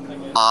star.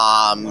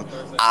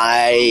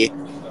 I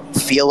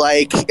feel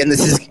like, and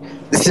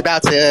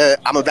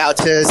I'm about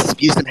to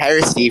spew some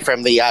heresy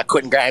from the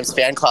Quentin Grimes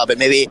fan club, and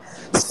maybe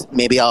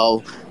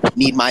I'll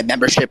need my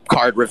membership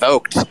card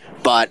revoked.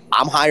 But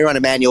I'm higher on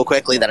Emmanuel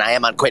quickly than I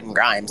am on Quentin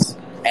Grimes,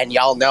 and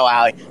y'all know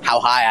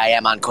how high I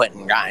am on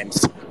Quentin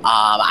Grimes.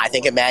 I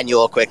think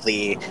Emmanuel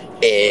quickly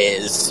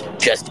is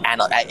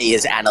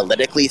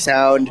analytically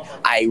sound.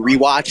 I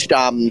rewatched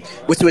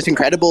what's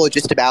incredible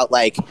just about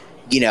like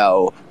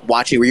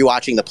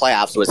rewatching the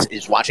playoffs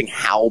is watching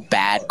how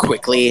bad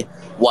quickly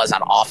was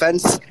on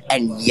offense,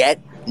 and yet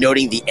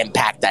noting the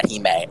impact that he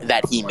made.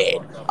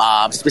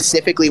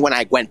 Specifically when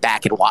I went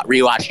back and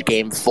rewatched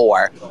Game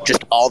 4,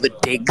 just all the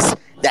digs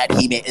that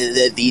he made,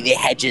 the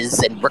hedges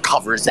and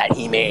recovers that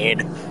he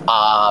made.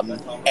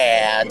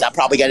 And I'm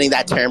probably getting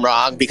that term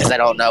wrong because I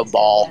don't know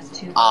ball.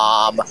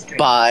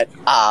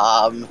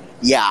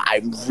 Yeah,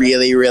 I'm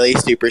really, really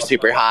super,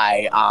 super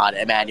high on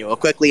Emmanuel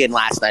quickly, and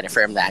last night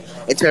affirmed that.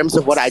 In terms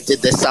of what I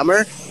did this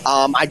summer,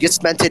 I just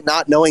spent it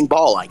not knowing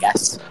ball, I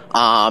guess,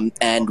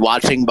 and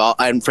watching ball.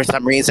 And for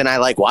some reason, I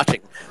like watching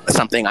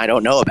something I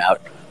don't know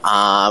about.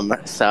 I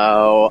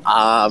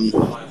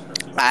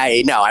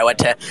went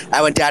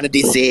down to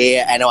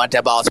DC and I went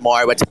to Baltimore.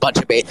 I went to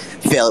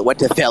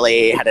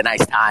Philly, had a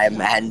nice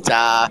time, and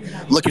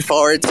looking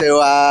forward to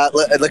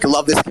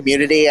love this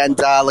community, and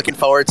looking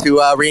forward to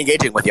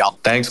re-engaging with y'all.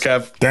 Thanks,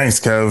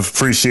 Kev.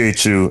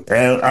 Appreciate you.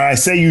 And I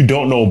say you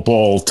don't know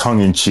ball tongue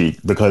in cheek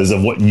because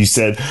of what you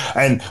said.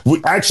 And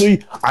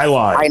I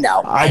lied. I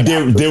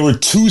know. There were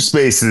 2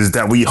 spaces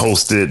that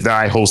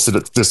I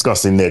hosted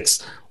discussing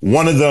Knicks.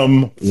 One of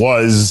them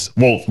was,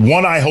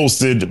 one I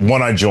hosted,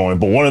 one I joined,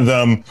 but one of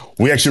them,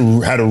 we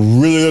actually had a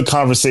really good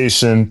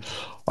conversation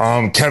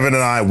Kevin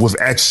and I with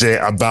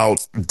XJ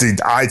about the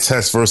eye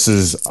test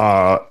versus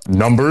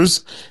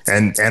numbers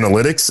and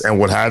analytics and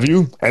what have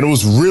you. And it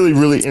was really,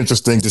 really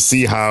interesting to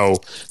see how,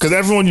 because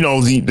everyone,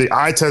 the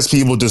eye test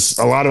people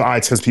a lot of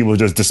eye test people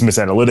just dismiss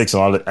analytics. A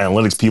lot of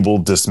analytics people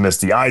dismiss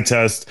the eye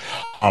test.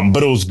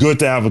 But it was good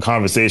to have a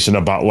conversation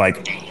about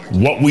like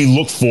what we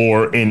look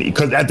for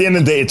because at the end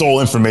of the day, it's all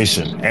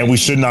information and we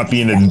should not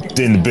be in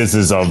the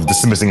business of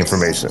dismissing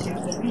information.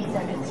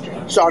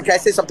 Sean, can I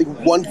say something?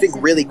 One thing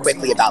really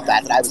quickly about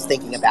that I was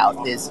thinking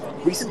about is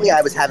recently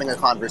I was having a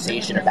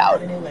conversation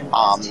about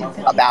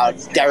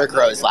Derrick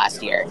Rose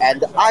last year,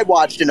 and I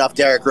watched enough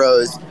Derrick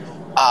Rose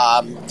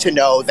to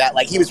know that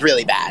like he was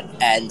really bad,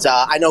 and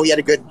I know he had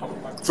a good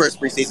first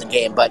preseason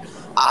game, but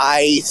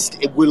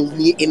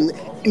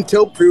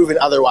until proven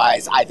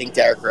otherwise, I think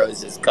Derrick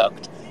Rose is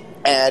cooked.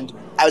 And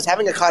I was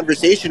having a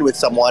conversation with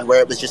someone where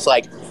it was just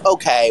like,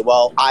 okay,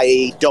 well,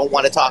 I don't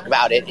want to talk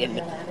about it in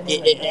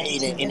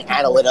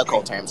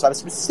analytical terms. So I was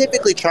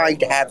specifically trying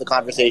to have the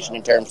conversation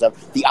in terms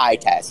of the eye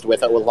test,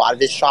 with a lot of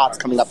his shots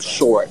coming up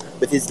short,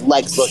 with his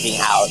legs looking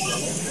out.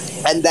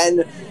 And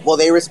then, well,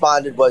 they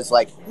responded was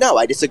like, no,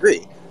 I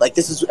disagree. Like,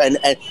 this is, and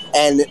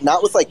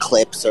not with like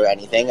clips or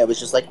anything. It was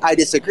just like, I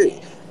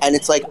disagree. And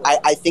it's like,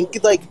 I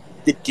think like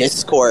the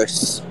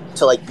discourse,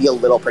 to like be a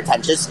little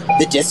pretentious,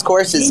 the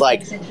discourse is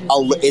like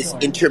is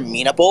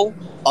interminable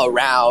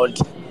around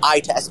eye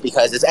test,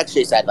 because as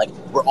XJ said, like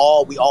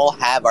we all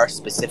have our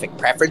specific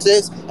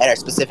preferences and our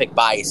specific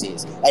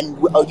biases,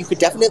 and you could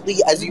definitely,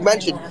 as you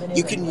mentioned,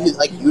 you can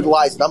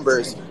utilize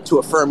numbers to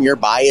affirm your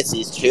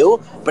biases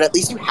too, but at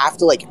least you have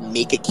to like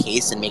make a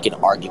case and make an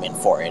argument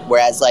for it.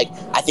 Whereas like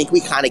I think we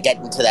kind of get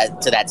into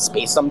that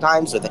space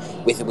sometimes with the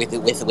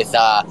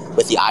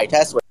eye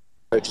test, where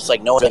it's just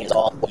like no one is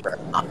all over.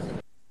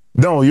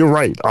 No, you're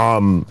right.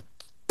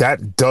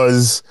 That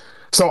does.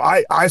 So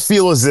I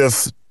feel as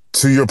if,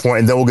 to your point,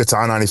 and then we'll get to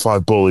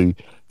I-95 Bully,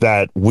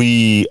 that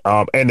we,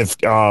 and if,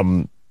 I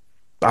don't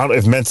know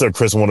if Mensa or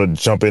Chris want to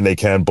jump in, they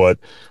can, but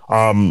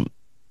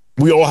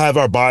we all have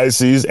our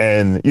biases.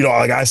 And,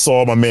 like I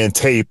saw my man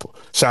Tape,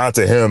 shout out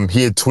to him,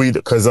 he had tweeted,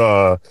 because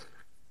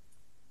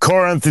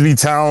Karl Anthony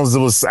Towns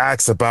was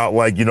asked about,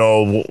 like,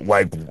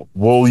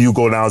 will you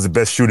go down as the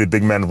best shooting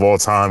big man of all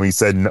time? He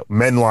said,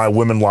 men lie,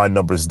 women lie,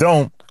 numbers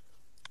don't.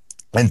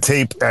 And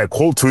Tape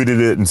quote tweeted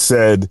it and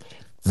said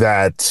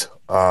that,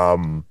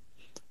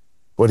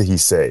 what did he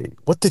say?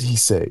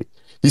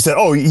 He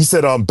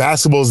said,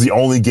 basketball is the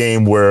only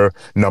game where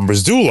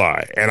numbers do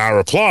lie. And I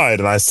replied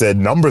and I said,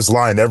 numbers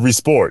lie in every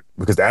sport,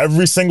 because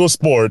every single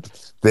sport,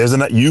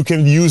 you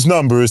can use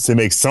numbers to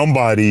make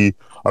somebody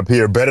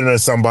appear better than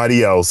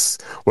somebody else.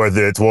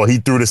 Whether it's, well, he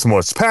threw this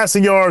much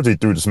passing yards, or he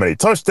threw this many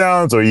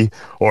touchdowns, or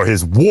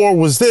his WAR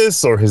was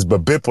this, or his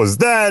BABIP was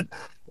that,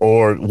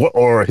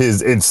 or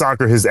his in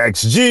soccer his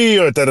XG,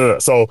 or da-da-da.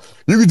 So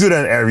you can do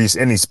that in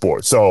any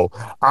sport. So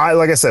I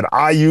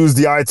use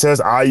the eye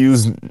test. I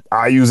use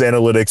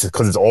analytics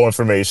because it's all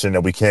information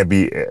and we can't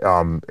be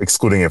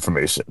excluding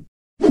information.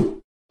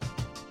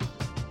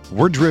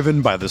 We're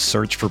driven by the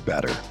search for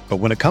better, but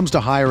when it comes to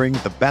hiring,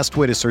 the best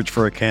way to search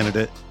for a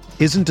candidate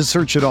isn't to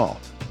search at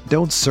all.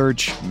 Don't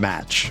search,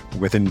 match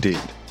with Indeed.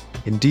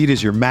 Indeed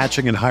is your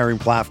matching and hiring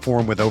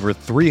platform with over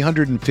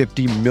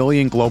 350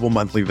 million global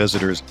monthly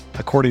visitors,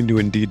 according to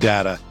Indeed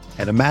data,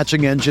 and a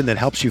matching engine that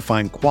helps you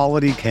find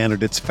quality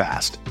candidates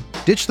fast.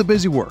 Ditch the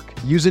busy work.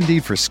 Use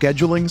Indeed for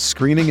scheduling,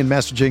 screening, and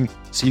messaging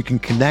so you can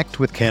connect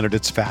with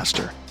candidates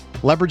faster.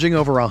 Leveraging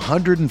over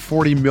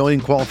 140 million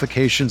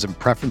qualifications and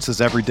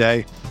preferences every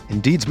day,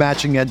 Indeed's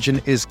matching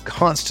engine is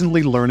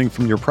constantly learning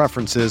from your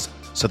preferences,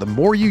 so the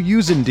more you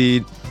use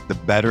Indeed, the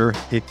better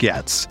it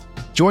gets.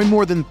 Join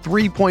more than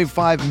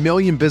 3.5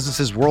 million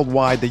businesses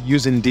worldwide that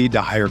use Indeed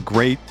to hire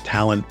great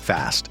talent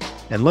fast.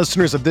 And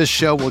listeners of this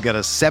show will get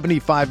a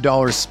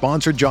 $75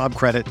 sponsored job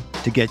credit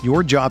to get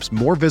your jobs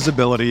more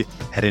visibility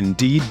at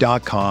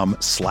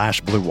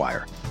Indeed.com/Blue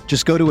Wire.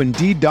 Just go to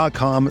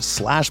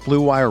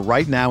Indeed.com/Blue Wire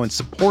right now and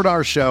support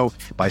our show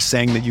by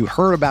saying that you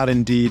heard about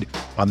Indeed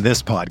on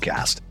this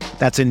podcast.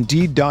 That's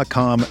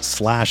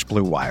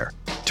Indeed.com/Blue Wire.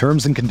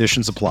 Terms and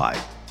conditions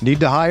apply. Need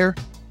to hire?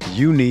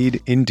 You need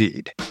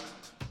Indeed.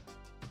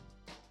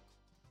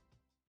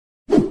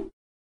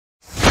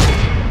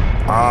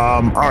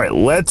 All right,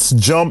 let's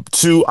jump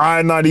to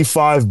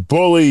I-95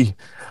 Bully.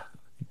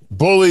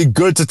 Bully,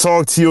 good to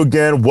talk to you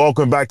again.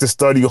 Welcome back to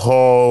Study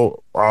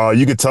Hall.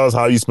 You can tell us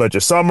how you spent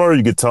your summer.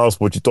 You can tell us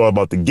what you thought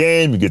about the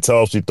game. You can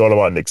tell us what you thought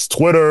about Knicks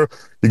Twitter.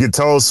 You can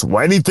tell us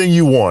anything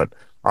you want.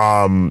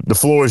 The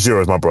floor is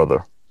yours, my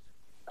brother.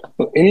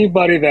 Well,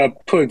 anybody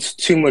that puts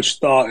too much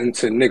thought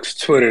into Knicks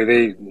Twitter,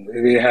 they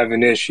have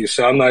an issue.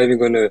 So I'm not even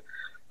going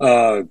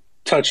to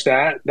touch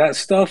that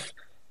stuff.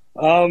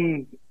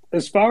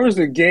 As far as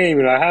the game,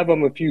 and I have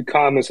a few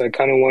comments, I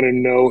kind of want to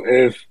know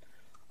if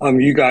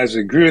you guys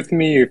agree with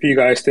me, or if you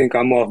guys think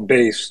I'm off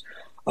base.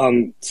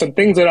 Some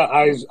things that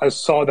I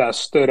saw that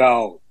stood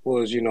out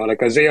was,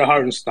 like Isaiah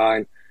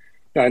Hartenstein.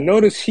 I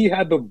noticed he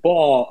had the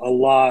ball a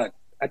lot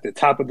at the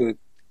top of the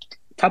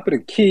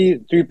key,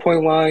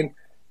 3-point line,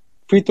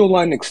 free throw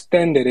line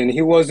extended, and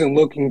he wasn't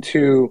looking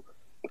to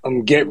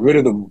get rid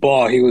of the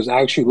ball. He was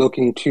actually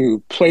looking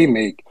to play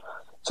make.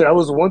 So that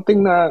was one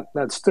thing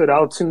that stood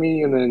out to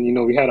me. And then,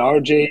 we had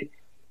RJ.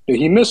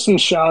 He missed some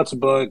shots,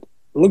 but it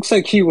looks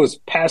like he was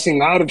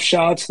passing out of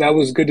shots. That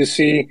was good to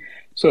see.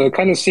 So it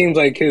kind of seems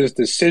like his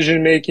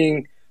decision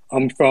making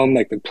from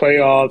like the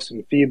playoffs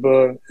and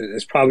FIBA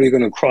is probably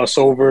going to cross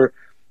over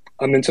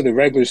into the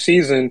regular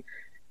season.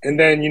 And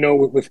then,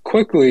 with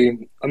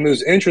Quickly, it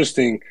was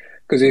interesting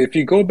because if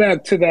you go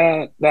back to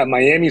that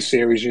Miami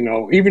series,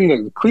 even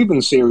the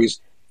Cleveland series,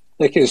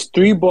 like his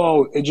three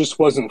ball, it just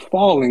wasn't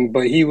falling,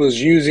 but he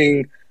was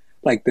using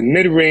like the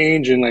mid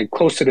range and like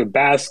close to the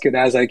basket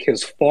as like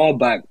his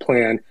fallback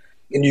plan.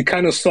 And you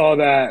kind of saw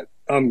that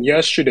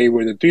yesterday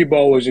where the three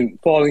ball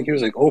wasn't falling. He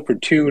was like 0 for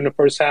 2 in the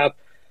first half,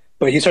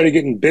 but he started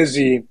getting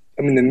busy.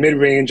 The mid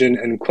range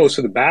and close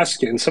to the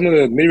basket, and some of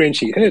the mid range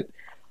he hit,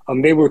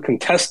 they were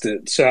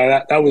contested. So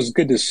that was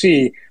good to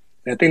see.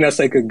 And I think that's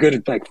like a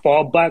good like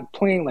fallback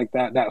plan, like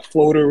that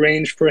floater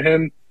range for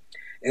him.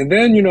 And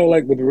then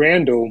like with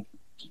Randall,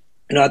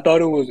 I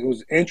thought it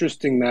was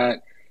interesting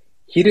that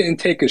he didn't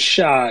take a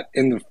shot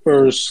in the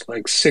first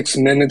like 6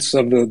 minutes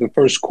of the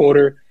first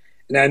quarter.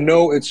 And I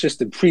know it's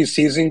just a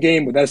preseason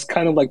game, but that's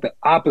kind of like the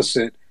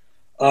opposite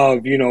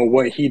of,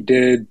 what he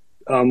did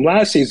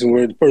last season,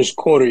 where the first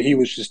quarter he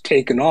was just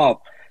taking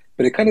off.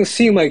 But it kind of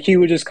seemed like he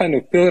was just kind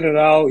of filling it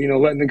out,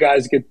 letting the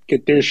guys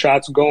get their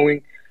shots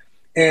going.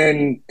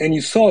 And you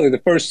saw that the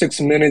first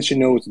 6 minutes, it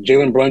was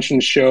Jalen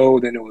Brunson's show,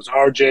 then it was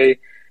RJ.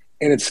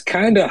 And it's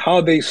kind of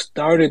how they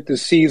started the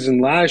season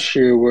last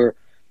year where,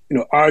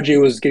 RJ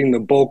was getting the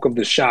bulk of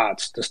the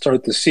shots to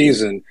start the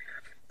season.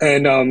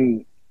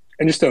 And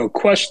just a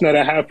question that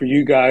I have for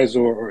you guys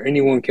or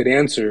anyone could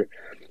answer,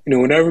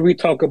 whenever we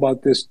talk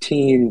about this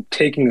team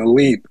taking a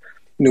leap,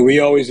 we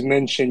always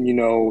mention,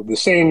 the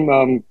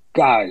same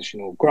guys,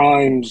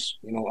 Grimes,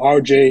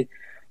 RJ.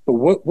 But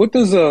what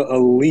does a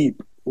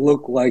leap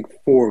look like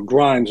for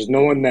Grimes,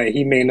 knowing that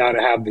he may not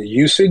have the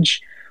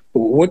usage? But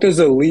what does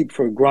a leap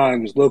for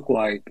Grimes look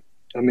like,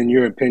 in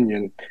your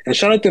opinion? And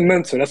shout out to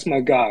Mensa, that's my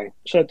guy.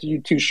 Shout out to you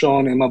too,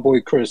 Sean, and my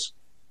boy Chris.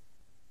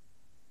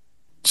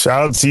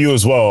 Shout out to you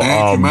as well.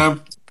 Thank you,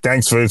 man.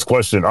 Thanks for this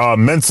question.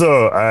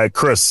 Mensa,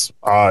 Chris,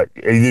 either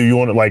you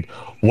want to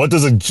what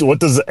does and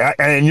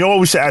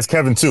we should ask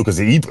Kevin too, because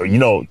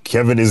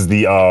Kevin is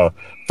the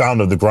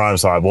founder of the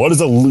Grimes side. But what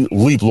does a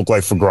leap look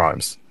like for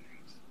Grimes?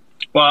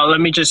 Well,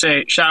 let me just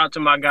say, shout out to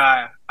my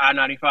guy,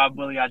 I-95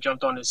 Bully. I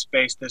jumped on his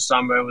space this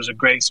summer. It was a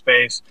great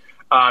space.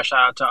 Shout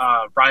out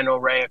to Rhino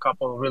Ray, a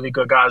couple of really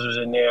good guys was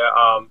in there.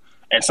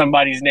 And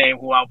somebody's name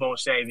who I won't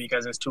say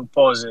because it's too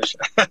posish.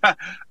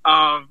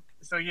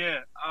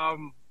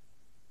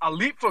 A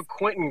leap for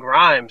Quentin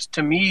Grimes,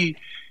 to me,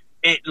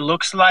 it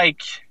looks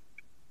like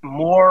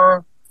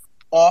more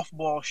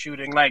off-ball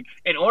shooting. Like,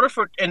 in order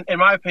for, in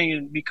my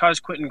opinion, because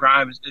Quentin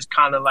Grimes is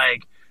kind of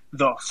like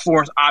the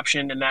fourth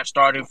option in that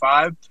starting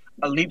five,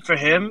 a leap for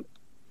him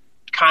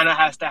kind of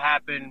has to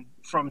happen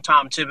from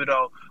Tom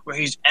Thibodeau, where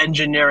he's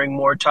engineering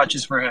more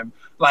touches for him.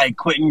 Like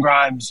Quentin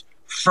Grimes,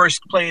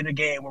 first play of the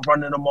game, we're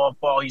running him off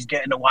ball, he's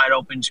getting a wide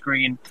open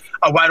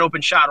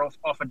shot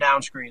off a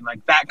down screen,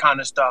 like that kind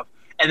of stuff.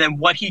 And then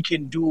what he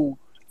can do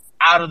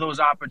out of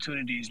those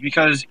opportunities,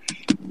 because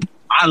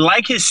I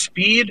like his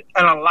speed.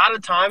 And a lot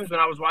of times when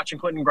I was watching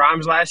Quentin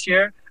Grimes last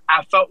year,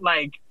 I felt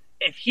like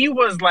if he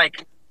was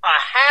like a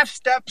half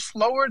step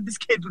slower, this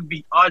kid would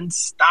be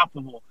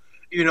unstoppable,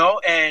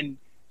 and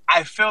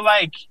I feel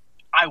like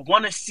I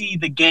want to see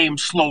the game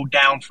slow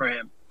down for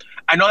him.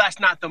 I know that's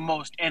not the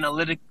most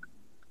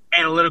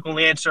analytical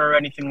answer or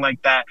anything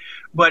like that,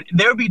 but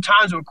there would be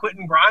times where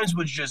Quentin Grimes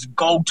would just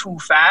go too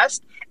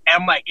fast.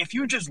 And like, if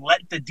you just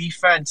let the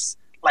defense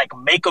like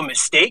make a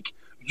mistake,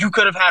 you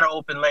could have had an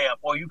open layup,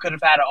 or you could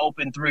have had an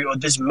open three, or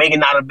this may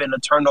not have been a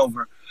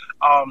turnover.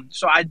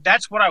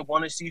 That's what I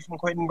want to see from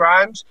Quentin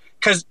Grimes,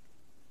 because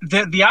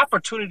the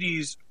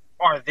opportunities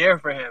are there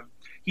for him.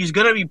 He's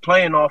going to be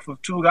playing off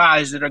of two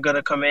guys that are going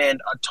to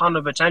command a ton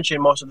of attention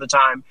most of the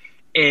time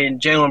in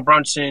Jalen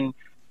Brunson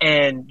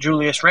and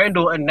Julius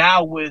Randle. And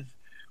now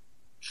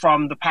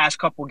from the past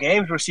couple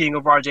games we're seeing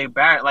of RJ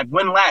Barrett, like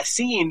when last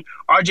seen,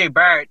 RJ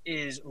Barrett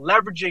is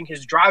leveraging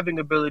his driving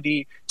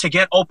ability to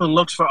get open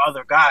looks for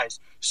other guys.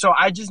 So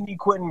I just need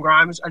Quentin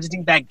Grimes. I just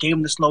need that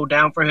game to slow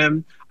down for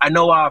him. I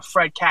know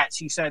Fred Katz,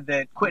 he said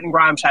that Quentin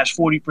Grimes has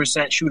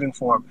 40% shooting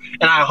for him,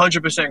 and I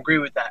 100% agree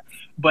with that.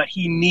 But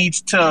he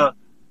needs to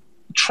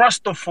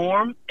trust the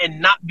form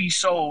and not be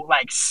so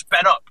like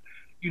sped up.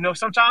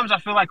 Sometimes I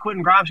feel like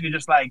Quentin Grimes can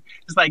just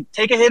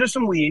take a hit of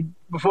some weed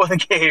before the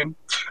game,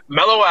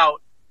 mellow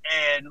out,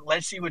 and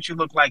let's see what you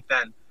look like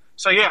then.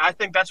 So yeah, I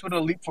think that's what a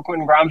leap for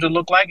Quentin Grimes would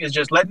look like, is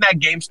just letting that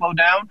game slow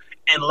down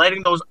and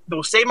letting those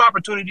same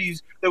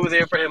opportunities that were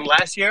there for him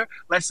last year,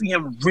 let's see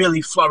him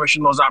really flourish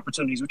in those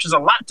opportunities, which is a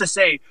lot to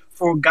say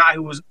for a guy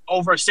who was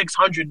over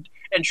 600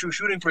 in true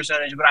shooting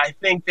percentage. But I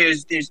think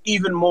there's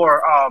even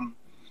more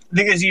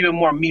there's even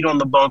more meat on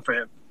the bone for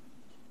him.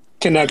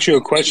 Can I ask you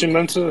a question,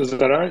 Mensa? Is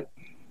that all right?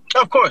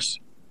 Of course.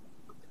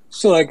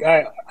 So like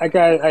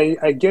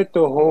I get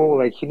the whole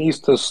like he needs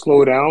to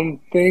slow down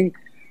thing.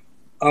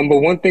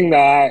 But one thing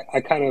that I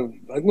kind of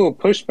like a little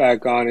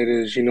pushback on it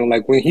is,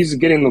 like when he's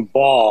getting the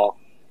ball,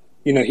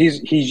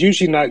 he's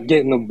usually not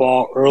getting the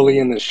ball early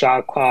in the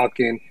shot clock,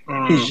 and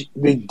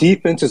the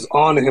defense is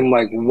on him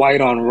like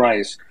white on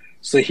rice.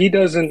 So he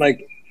doesn't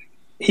like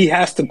he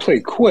has to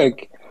play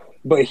quick,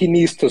 but he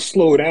needs to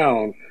slow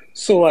down.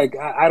 So like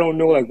I don't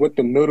know like what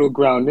the middle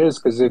ground is,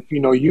 because if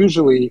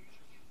usually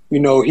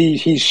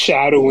he's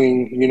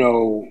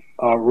shadowing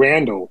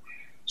Randall.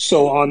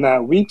 So on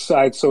that weak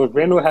side, so if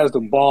Randall has the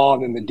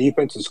ball and the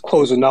defense is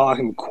closing out on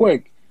him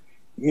quick,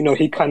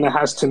 he kind of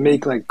has to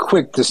make like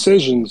quick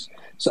decisions.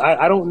 So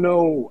I don't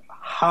know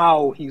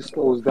how he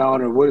slows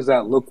down or what does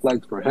that look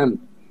like for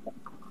him.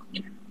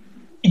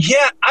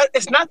 Yeah,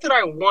 it's not that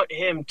I want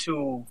him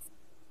to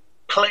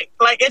play.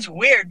 Like, it's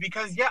weird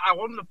because, yeah, I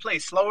want him to play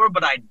slower,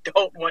 but I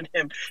don't want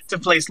him to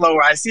play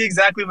slower. I see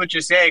exactly what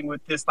you're saying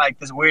with this, like,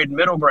 this weird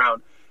middle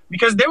ground.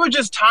 Because there were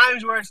just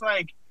times where it's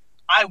like,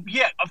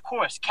 of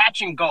course,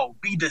 catch and go,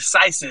 be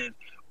decisive.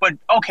 But,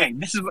 okay,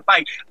 this is what,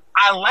 like,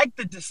 I like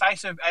the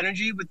decisive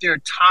energy, but there are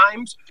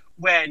times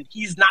when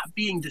he's not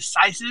being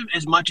decisive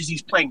as much as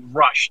he's playing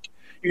rushed.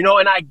 And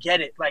I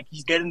get it. Like,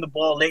 he's getting the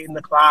ball late in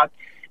the clock.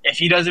 If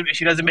she doesn't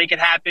make it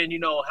happen,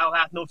 hell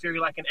hath no fury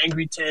like an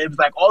angry Tibbs,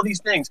 like all these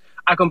things.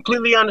 I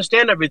completely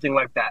understand everything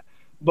like that.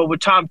 But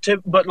with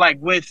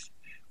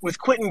with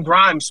Quentin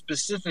Grimes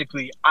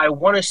specifically, I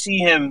want to see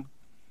him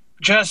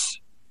just,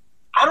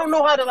 I don't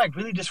know how to like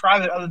really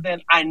describe it other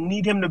than I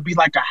need him to be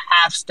like a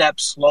half step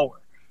slower.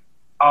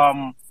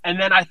 And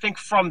then I think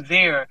from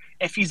there,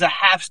 if he's a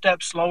half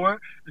step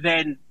slower,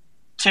 then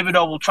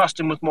Thibodeau will trust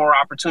him with more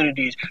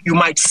opportunities. You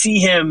might see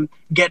him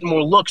get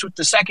more looks with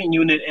the second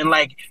unit, and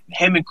like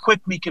him and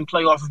Quickly can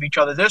play off of each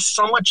other. There's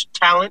so much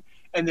talent,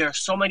 and there are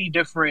so many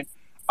different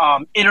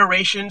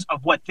iterations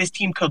of what this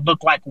team could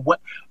look like.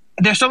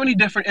 There's so many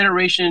different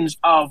iterations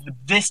of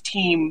this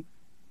team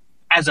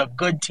as a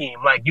good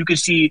team. Like you could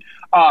see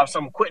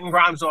some Quentin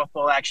Grimes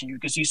off-ball action. You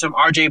could see some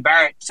RJ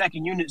Barrett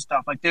second unit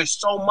stuff. Like there's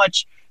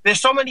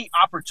so many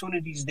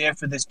opportunities there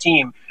for this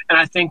team. And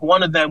I think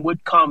one of them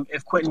would come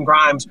if Quentin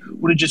Grimes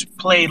would have just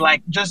played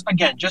like just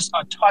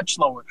a touch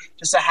slower,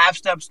 just a half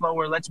step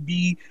slower. Let's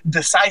be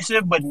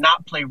decisive, but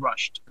not play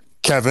rushed.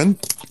 Kevin?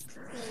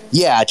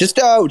 Yeah,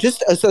 so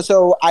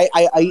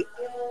I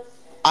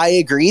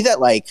agree that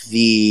like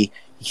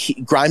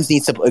Grimes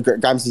needs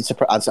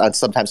to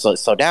sometimes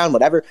slow down,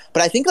 whatever.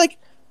 But I think like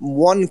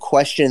one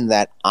question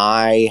that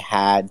I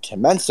had to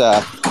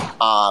Mensa,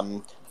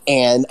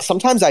 and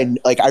sometimes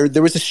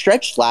there was a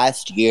stretch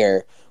last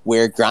year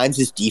where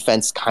Grimes'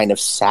 defense kind of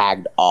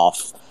sagged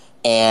off.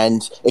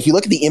 And if you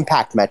look at the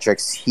impact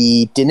metrics,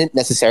 he didn't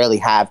necessarily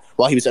have,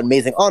 while he was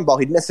amazing on ball,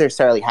 he didn't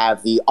necessarily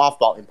have the off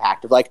ball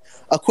impact of like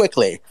a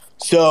Quickly.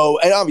 So,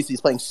 and obviously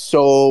he's playing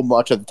so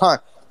much of the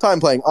time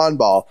playing on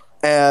ball.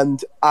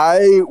 And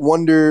I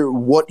wonder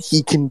what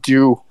he can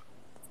do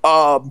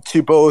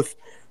to both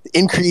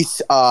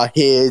increase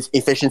his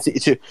efficiency,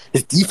 to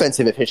his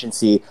defensive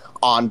efficiency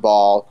on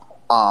ball,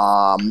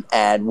 and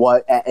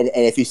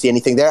if you see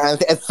anything there.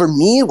 And for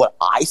me, what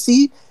I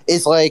see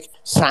is like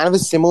kind of a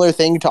similar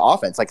thing to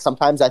offense. Like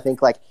sometimes I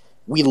think like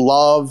we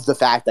love the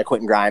fact that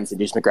Quentin Grimes and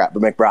Deuce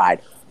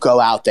McBride go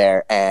out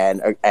there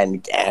and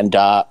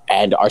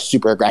are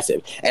super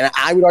aggressive. And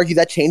I would argue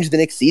that changed the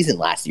Knicks season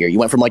last year. You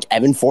went from like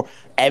Evan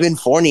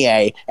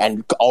Fournier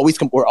and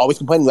we're always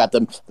complaining about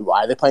them.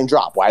 Why are they playing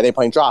drop? Why are they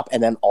playing drop?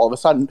 And then all of a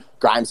sudden,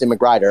 Grimes and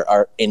McBride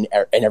are in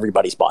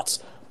everybody's butts.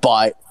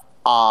 But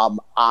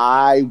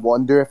I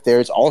wonder if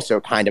there's also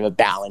kind of a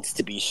balance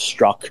to be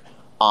struck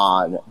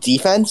on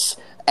defense.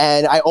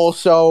 And I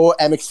also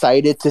am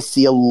excited to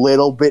see a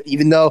little bit,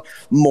 even though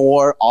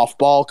more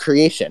off-ball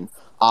creation.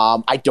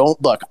 I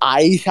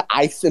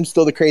am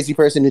still the crazy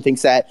person who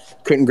thinks that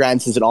Quentin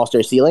Grimes is an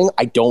all-star ceiling.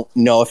 I don't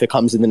know if it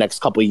comes in the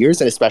next couple of years,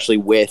 and especially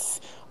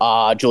with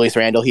Julius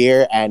Randle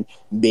here, and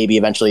maybe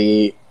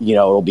eventually,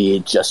 it'll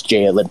be just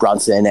Jalen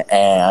Brunson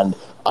and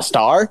a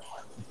star.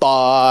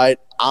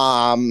 But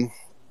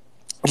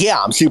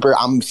yeah, I'm super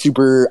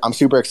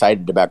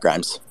excited about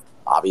Grimes,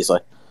 obviously.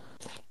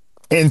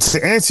 And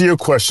to answer your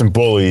question,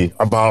 Bully,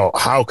 about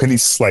how can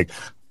he's like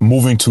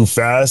moving too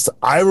fast,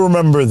 I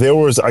remember there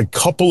was a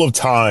couple of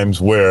times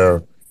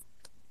where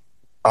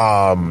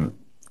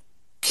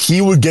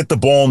he would get the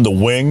ball on the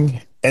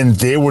wing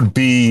and it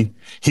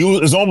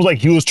was almost like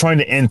he was trying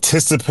to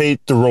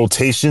anticipate the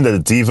rotation that the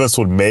defense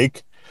would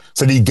make.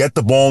 So he'd get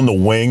the ball on the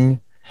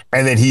wing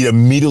and then he'd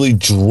immediately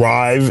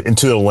drive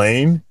into the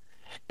lane.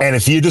 And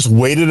if he had just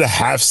waited a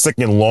half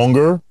second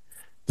longer,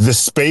 the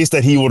space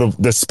that he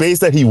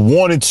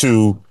wanted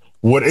to,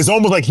 it's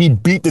almost like he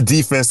beat the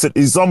defense.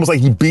 It's almost like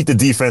he beat the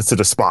defense to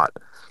the spot.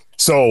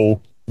 So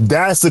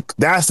that's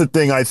the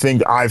thing I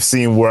think I've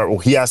seen where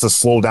he has to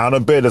slow down a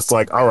bit. It's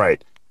like, all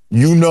right,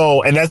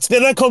 and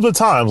that comes with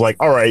times. Like,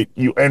 all right,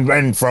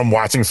 and from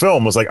watching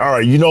film, it's like, all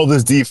right,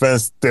 this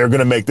defense, they're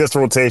gonna make this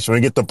rotation.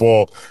 When you get the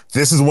ball,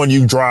 this is when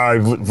you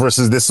drive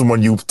versus this is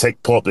when you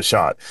pull up the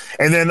shot.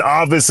 And then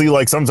obviously,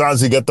 like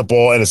sometimes you get the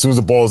ball, and as soon as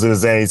the ball's in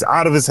his hand, he's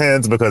out of his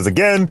hands because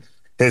again,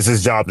 it's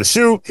his job to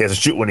shoot. He has to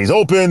shoot when he's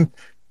open.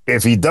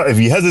 If he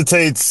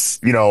hesitates,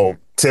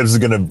 Tibbs is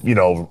gonna,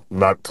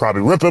 not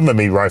probably rip him. I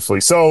mean,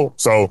 rightfully so.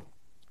 So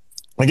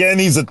again,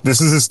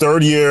 this is his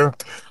third year.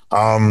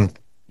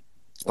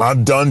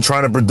 I'm done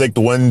trying to predict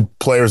when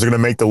players are going to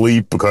make the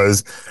leap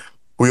because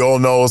we all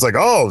know it's like,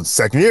 oh,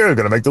 second year is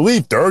going to make the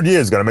leap. Third year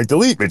is going to make the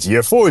leap. It's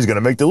year 4, he's going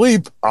to make the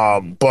leap.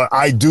 But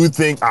I do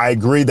think I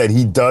agree that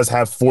he does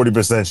have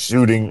 40%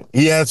 shooting.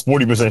 He has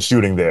 40%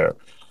 shooting there.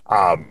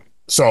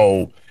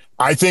 So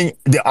I think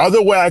the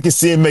other way I can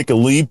see him make a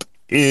leap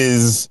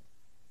is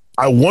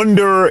I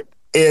wonder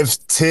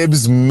if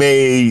Tibbs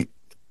may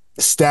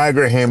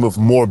stagger him with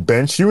more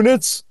bench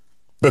units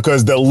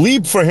because the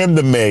leap for him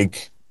to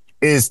make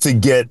is to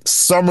get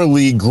Summer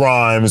League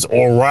Grimes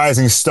or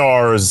Rising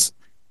Stars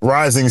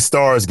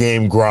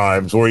game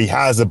Grimes, where he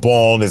has the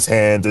ball in his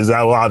hand, is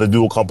allowed to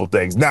do a couple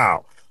things.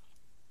 Now,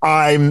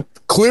 I'm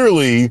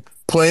clearly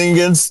playing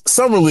against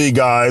Summer League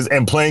guys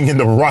and playing in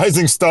the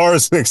Rising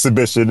Stars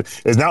exhibition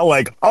is not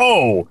like,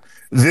 he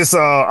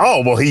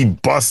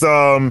bust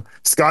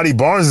Scotty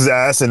Barnes'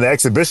 ass in the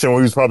exhibition where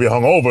he was probably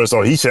hungover,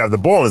 so he should have the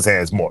ball in his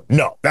hands more.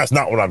 No, that's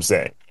not what I'm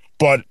saying.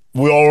 But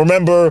we all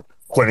remember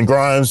Quentin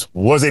Grimes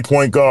was a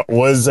point guard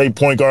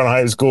in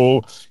high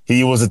school.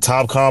 He was a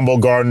top combo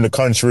guard in the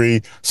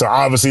country. So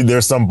obviously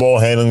there's some ball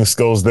handling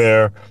skills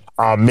there.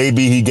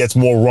 Maybe he gets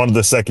more run to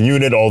the second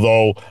unit,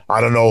 although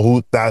I don't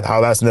know how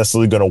that's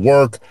necessarily going to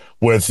work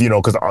with,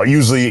 because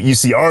usually you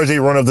see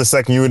RJ run of the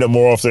second unit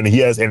more often. He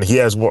has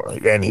more,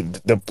 and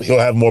he'll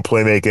have more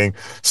playmaking.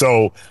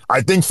 So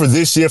I think for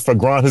this year, for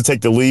Grimes to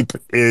take the leap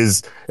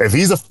is if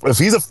he's a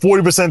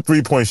 40%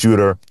 3-point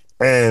shooter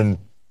and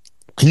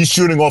he's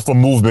shooting off a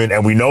movement,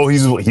 and we know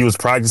he was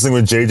practicing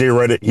with JJ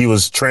Redick. He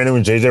was training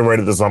with JJ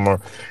Redick this summer.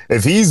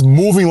 If he's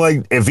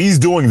doing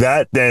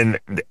that, then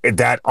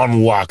that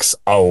unlocks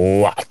a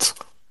lot.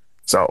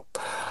 So,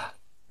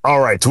 all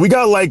right. So we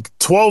got like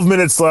 12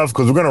 minutes left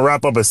because we're going to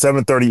wrap up at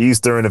 7:30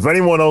 Eastern. If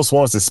anyone else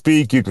wants to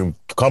speak, you can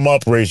come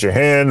up, raise your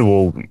hand.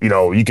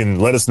 You can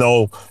let us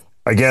know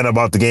again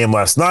about the game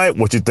last night,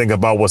 what you think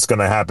about what's going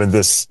to happen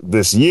this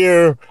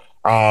year.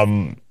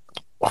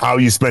 How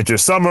you spent your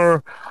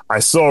summer. I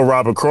saw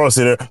Robert Cross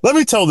in there. Let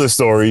me tell this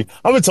story.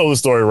 I'm going to tell this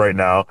story right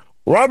now.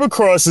 Robert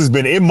Cross has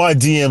been in my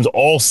DMs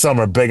all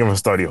summer begging for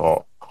study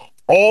hall.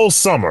 All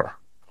summer.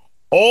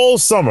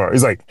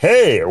 He's like,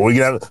 hey, are we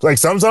going to have, like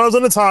sometimes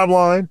on the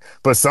timeline,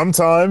 but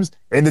sometimes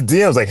in the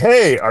DMs, like,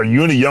 hey, are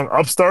you and a young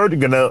upstart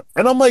and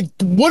I'm like,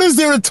 what is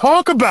there to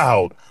talk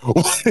about?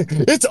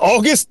 It's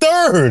August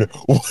 3rd.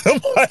 What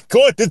am I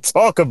going to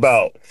talk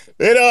about?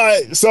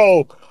 And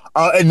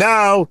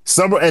now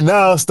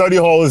study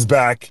hall is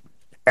back.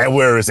 And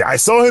where is it? I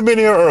saw him in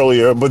here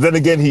earlier, but then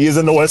again, he is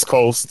in the West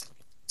Coast.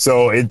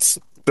 So it's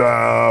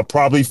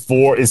probably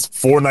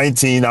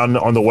 4:19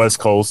 on the West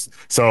Coast.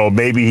 So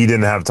maybe he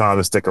didn't have time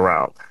to stick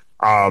around.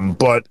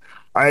 But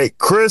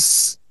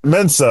Chris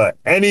Mensa,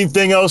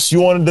 anything else you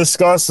want to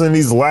discuss in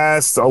these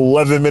last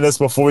 11 minutes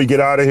before we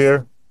get out of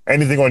here?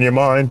 Anything on your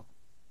mind?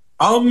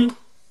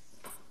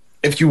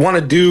 If you want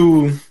to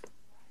do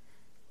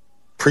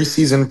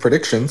preseason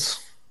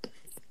predictions,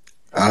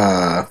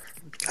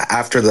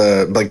 after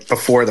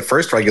before the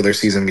first regular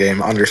season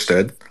game,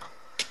 understood.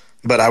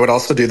 But I would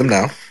also do them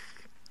now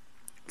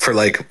for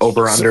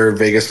over under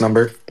Vegas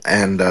number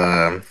and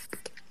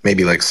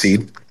maybe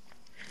seed.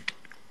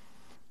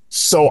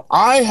 So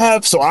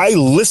I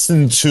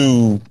listened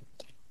to,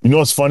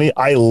 what's funny?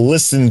 I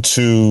listened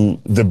to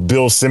the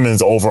Bill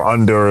Simmons over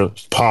under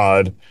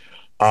pod,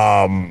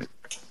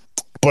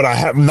 but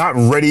I am not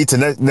ready to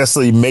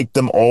necessarily make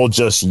them all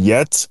just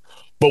yet.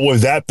 But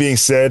with that being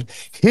said,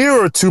 here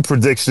are two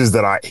predictions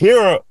that I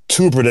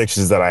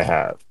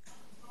have.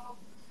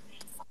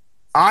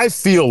 I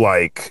feel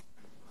like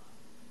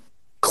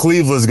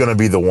Cleveland's going to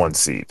be the 1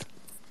 seed.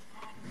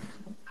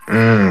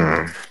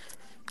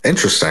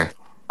 Interesting.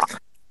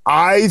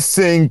 I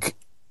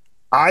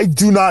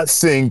do not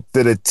think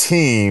that a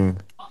team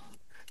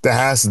that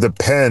has to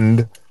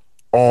depend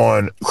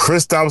on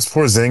Kristaps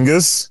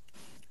Porzingis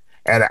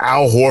and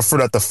Al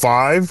Horford at the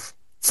 5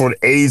 for an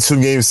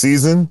 82-game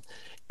season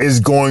is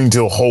going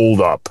to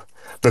hold up,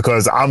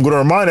 because I'm going to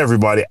remind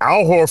everybody,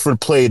 Al Horford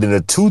played in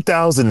the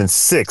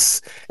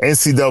 2006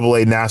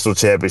 NCAA National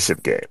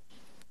Championship game.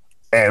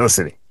 And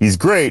listen, he's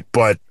great,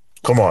 but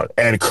come on.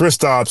 And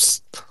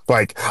Kristaps,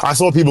 I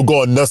saw people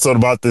going nuts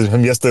about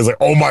him yesterday. It's like,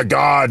 oh my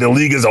God, the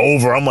league is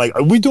over. I'm like,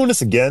 are we doing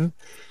this again?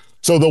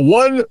 So the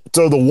one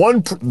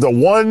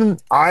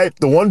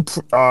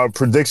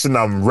prediction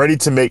I'm ready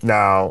to make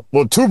now,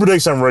 well, two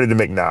predictions I'm ready to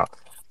make now.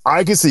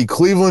 I can see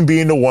Cleveland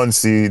being the 1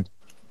 seed,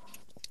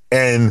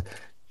 and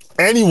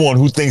anyone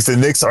who thinks the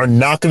Knicks are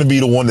not going to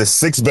be the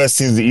 6 best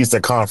teams in the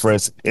Eastern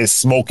Conference is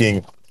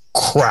smoking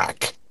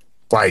crack.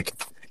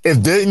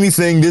 if there's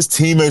anything this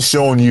team has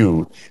shown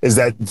you is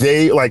that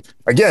they, like,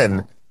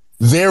 again,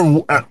 they're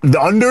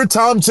under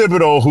Tom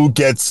Thibodeau, who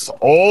gets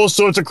all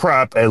sorts of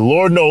crap, and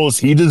Lord knows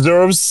he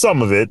deserves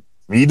some of it.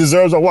 He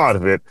deserves a lot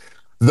of it.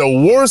 The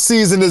worst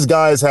season this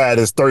guy's had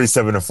is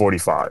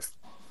 37-45.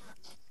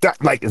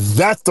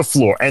 That's the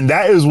floor, and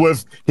that is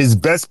with his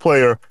best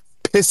player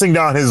pissing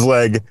down his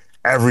leg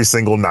every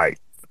single night,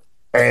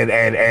 and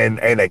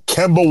a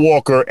Kemba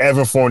Walker,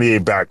 Evan Fournier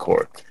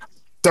backcourt.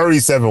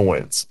 37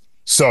 wins.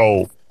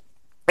 So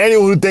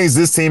anyone who thinks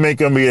this team ain't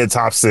gonna be in the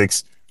top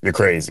 6, you're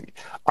crazy.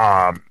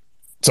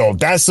 So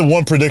that's the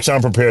one prediction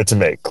I'm prepared to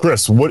make.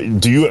 Chris, what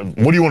do you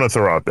want to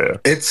throw out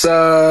there? It's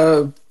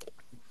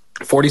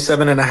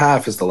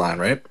 47.5 is the line,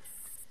 right?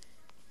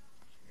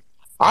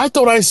 I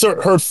thought I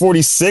heard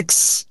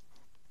 46.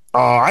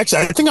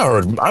 Actually,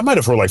 I might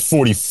have heard like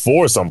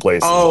 44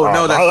 someplace. Oh,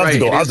 no, that's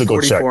right. I'll have to go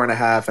check.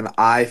 44.5, and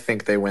I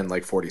think they win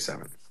like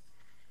 47.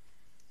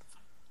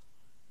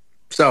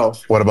 So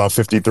what about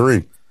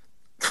 53?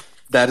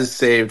 That is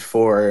saved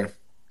for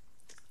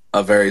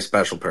a very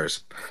special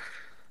person.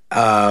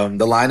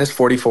 The line is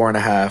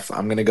 44.5.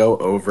 I'm going to go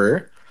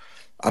over.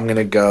 I'm going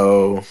to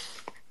go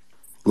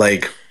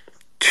like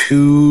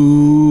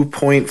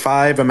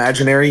 2.5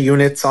 imaginary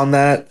units on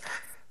that.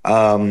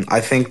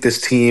 I think this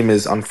team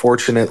is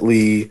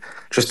unfortunately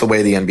just the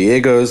way the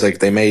NBA goes. Like,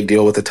 they may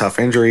deal with a tough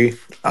injury.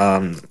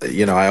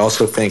 I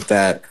also think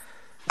that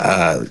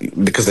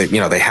because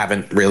they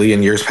haven't really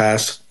in years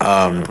past.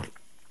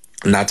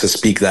 Not to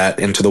speak that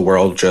into the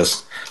world,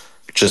 just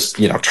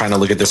trying to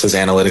look at this as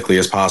analytically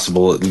as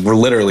possible. We're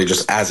literally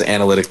just as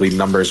analytically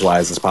numbers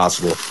wise as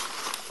possible.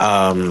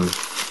 And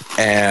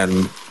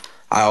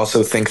I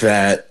also think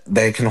that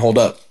they can hold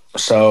up.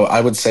 So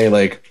I would say,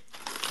 like,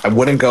 I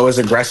wouldn't go as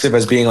aggressive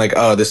as being like,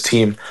 oh, this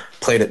team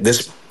played at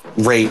this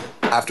rate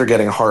after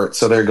getting hurt,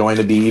 so they're going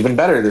to be even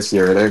better this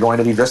year. They're going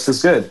to be just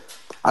as good.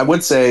 I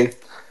would say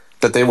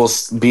that they will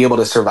be able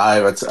to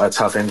survive a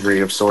tough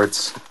injury of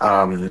sorts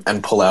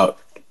and pull out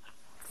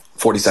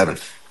 47,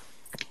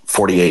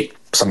 48,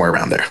 somewhere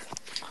around there.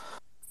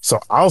 So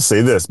I'll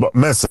say this, but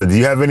Mensa, do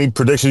you have any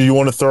predictions you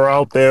want to throw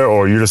out there,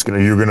 or you're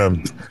gonna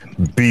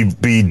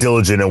be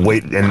diligent and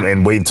wait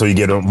until you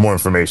get more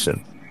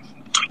information?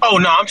 Oh,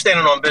 no, I'm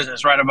standing on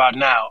business right about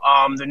now.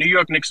 The New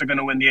York Knicks are going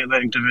to win the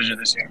Atlantic Division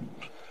this year.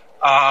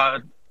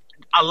 A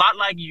lot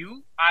like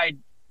you, I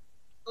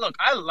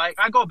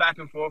go back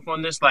and forth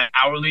on this like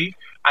hourly.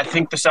 I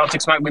think the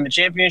Celtics might win the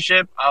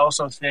championship. I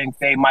also think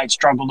they might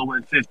struggle to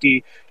win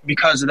 50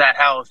 because of that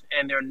health,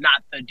 and they're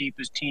not the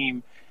deepest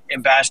team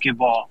in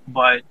basketball.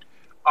 But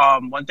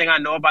one thing I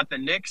know about the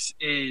Knicks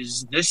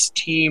is this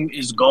team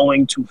is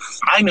going to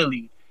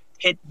finally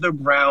hit the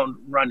ground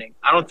running.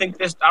 I don't think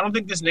this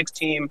Knicks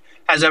team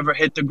has ever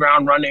hit the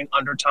ground running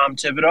under Tom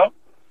Thibodeau.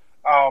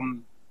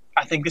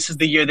 I think this is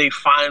the year they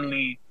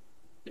finally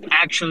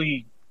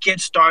actually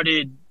get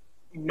started,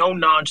 no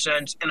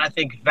nonsense, and I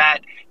think that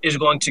is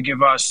going to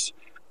give us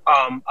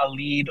a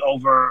lead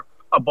over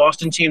a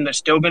Boston team that's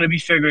still going to be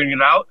figuring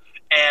it out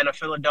and a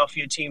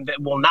Philadelphia team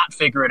that will not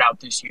figure it out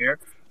this year.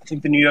 I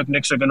think the New York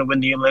Knicks are going to win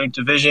the Atlantic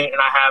Division,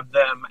 and I have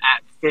them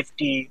at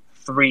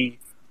 53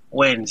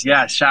 wins.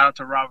 Yeah, shout out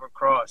to Robert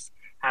Cross.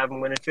 Have them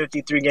winning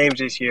 53 games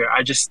this year.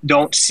 I just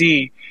don't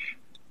see.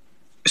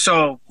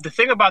 So the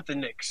thing about the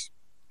Knicks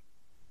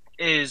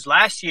is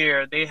last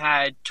year they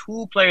had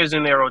 2 players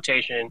in their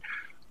rotation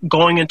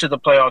going into the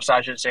playoffs,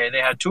 I should say. They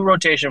had 2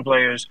 rotation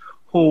players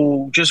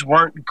who just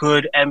weren't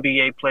good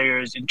NBA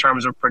players in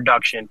terms of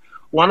production.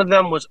 One of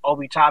them was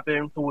Obi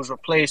Toppin, who was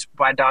replaced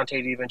by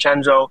Dante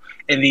DiVincenzo,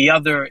 and the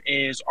other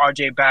is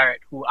RJ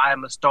Barrett, who I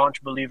am a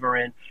staunch believer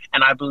in,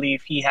 and I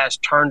believe he has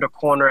turned a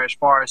corner as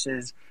far as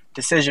his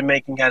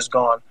decision-making has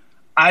gone.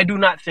 I do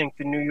not think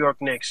the New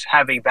York Knicks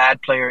have a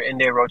bad player in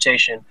their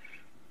rotation.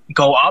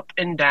 Go up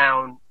and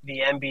down the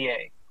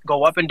NBA,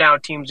 go up and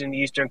down teams in the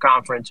Eastern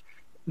Conference.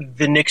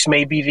 The Knicks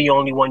may be the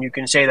only one you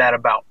can say that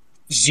about.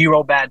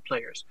 0 bad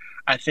players.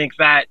 I think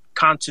that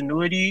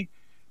continuity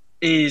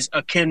is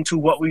akin to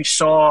what we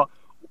saw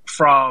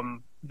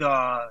from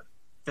the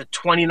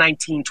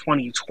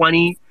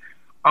 2019-2020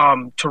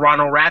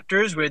 Toronto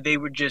Raptors, where they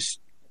were just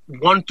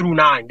 1 through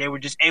 9. They were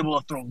just able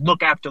to throw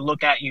look after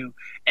look at you.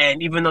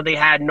 And even though they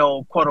had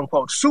no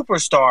quote-unquote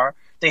superstar,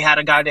 they had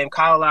a guy named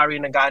Kyle Lowry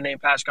and a guy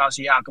named Pascal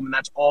Siakam, and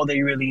that's all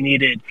they really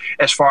needed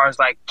as far as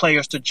like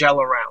players to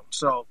gel around.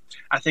 So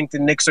I think the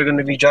Knicks are going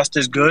to be just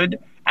as good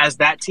as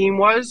that team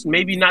was.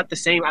 Maybe not the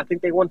same. I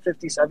think they won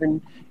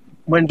 57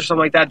 wins or something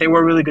like that. They were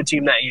a really good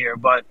team that year,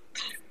 but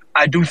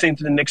I do think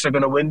the Knicks are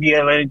going to win the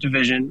Atlantic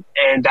Division,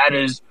 and that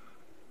is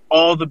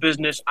all the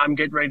business I'm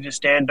getting ready to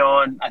stand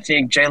on. I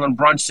think Jalen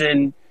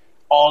Brunson,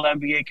 all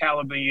NBA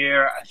caliber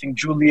year. I think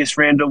Julius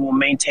Randle will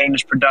maintain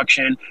his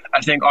production.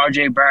 I think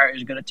RJ Barrett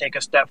is going to take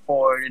a step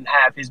forward and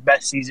have his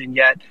best season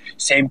yet.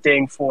 Same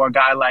thing for a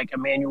guy like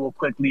Emmanuel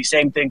Quickley.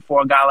 Same thing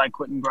for a guy like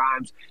Quentin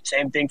Grimes.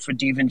 Same thing for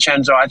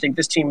DiVincenzo. I think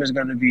this team is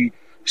going to be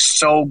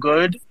so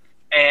good.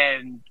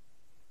 And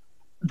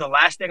the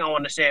last thing I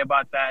want to say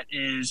about that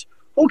is,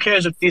 who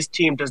cares if this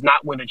team does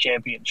not win a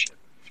championship?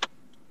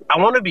 I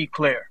want to be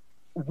clear.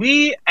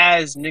 We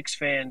as Knicks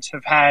fans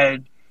have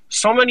had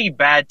so many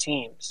bad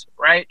teams,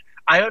 right?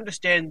 I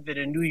understand that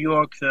in New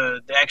York,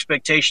 the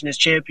expectation is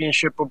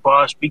championship or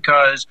bust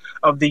because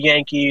of the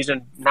Yankees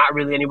and not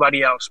really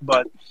anybody else.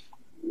 But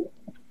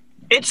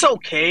it's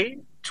okay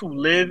to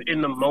live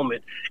in the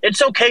moment.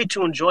 It's okay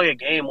to enjoy a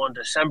game on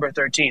December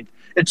 13th.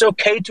 It's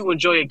okay to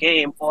enjoy a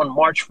game on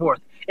March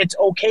 4th. It's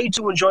okay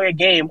to enjoy a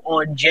game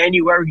on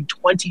January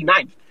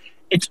 29th.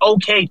 It's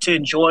okay to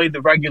enjoy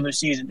the regular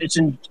season.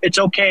 It's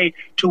okay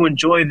to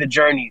enjoy the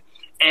journey.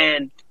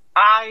 And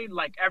I,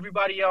 like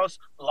everybody else,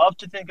 love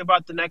to think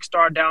about the next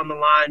star down the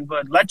line,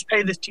 but let's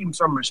pay this team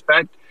some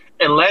respect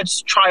and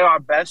let's try our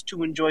best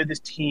to enjoy this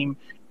team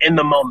in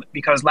the moment,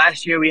 because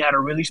last year we had a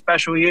really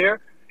special year,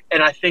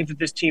 and I think that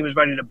this team is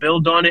ready to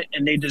build on it,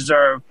 and they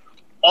deserve,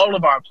 all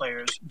of our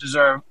players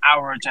deserve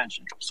our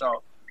attention.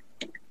 So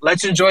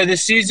let's enjoy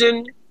this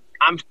season.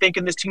 I'm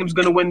thinking this team's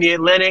going to win the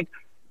Atlantic.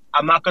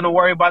 I'm not going to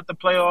worry about the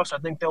playoffs. I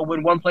think they'll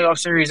win one playoff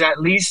series at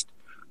least,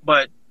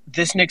 but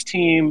this Knicks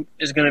team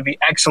is going to be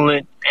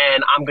excellent,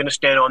 and I'm going to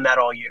stand on that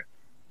all year.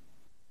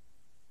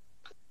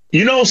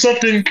 You know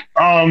something,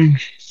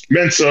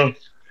 Mensa?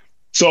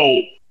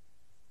 So,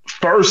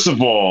 first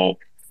of all,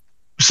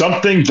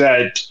 something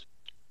that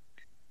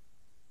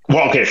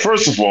well, okay,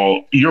 first of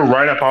all, you're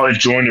right about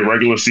enjoying the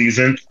regular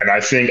season. And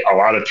I think a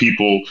lot of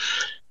people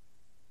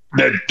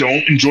that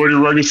don't enjoy the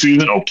regular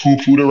season or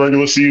poo-poo the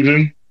regular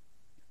season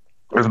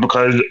is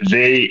because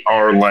they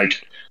are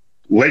like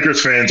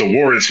Lakers fans or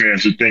Warriors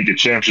fans who think the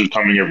championship's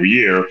coming every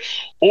year.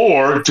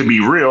 Or, to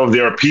be real,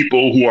 there are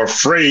people who are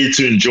afraid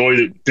to enjoy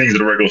the things of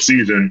the regular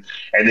season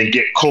and then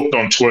get cooked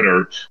on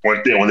Twitter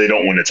when they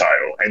don't win the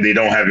title. And they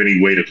don't have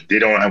any way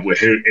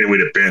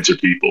to banter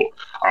people.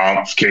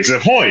 Case in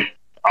point.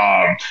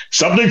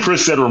 Something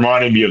Chris said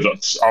reminded me of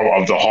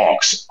the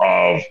Hawks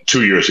of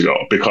 2 years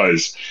ago,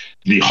 because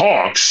the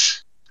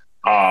Hawks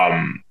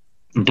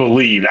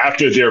believe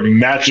after their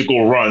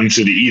magical run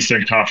to the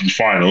Eastern Conference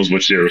Finals,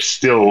 which they're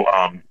still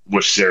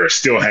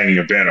hanging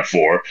a banner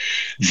for,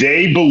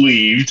 they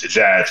believed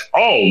that,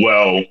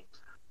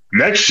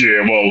 next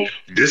year,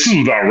 this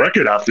is our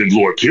record after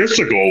Lloyd Pierce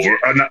took over.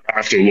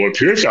 After Lloyd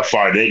Pierce got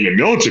fired, and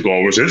Miller took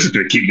over, so this is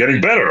going to keep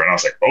getting better. And I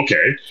was like,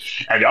 okay.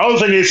 And the other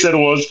thing they said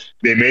was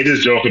they made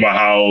this joke about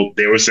how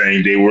they were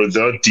saying they were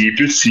the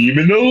deepest team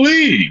in the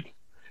league.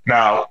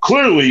 Now,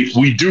 clearly,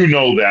 we do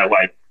know that.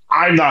 Like,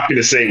 I'm not going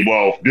to say,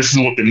 this is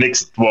what the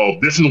Knicks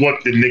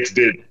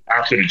did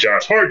after the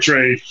Josh Hart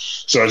trade,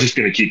 so I'm just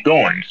going to keep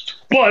going.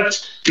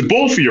 But to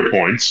both of your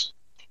points,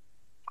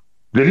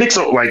 the Knicks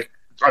are like,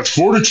 at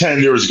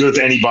 4-10, they're as good as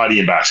anybody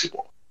in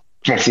basketball.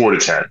 From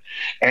 4-10.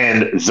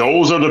 And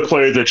those are the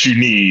players that you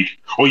need.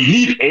 Well, you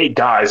need 8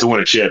 guys to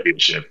win a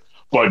championship,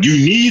 but you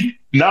need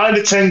 9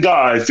 to 10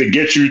 guys to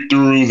get you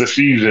through the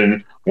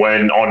season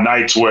when on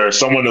nights where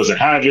someone doesn't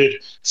have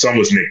it,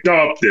 someone's nicked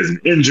up, there's an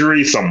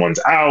injury, someone's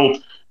out.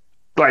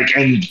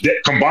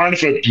 Combined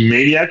with a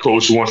maniac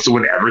coach who wants to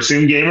win every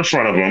single game in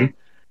front of him,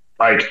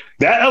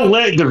 that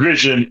Atlantic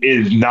division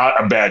is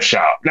not a bad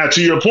shot. Now,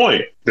 to your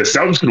point, the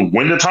Celtics could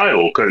win the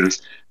title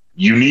because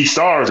you need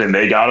stars and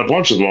they got a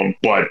bunch of them,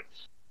 but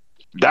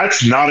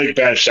that's not a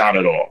bad shot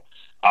at all.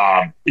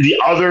 The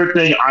other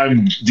thing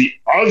I'm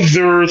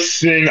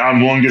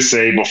going to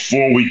say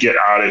before we get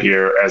out of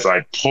here, as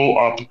I pull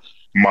up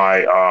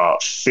my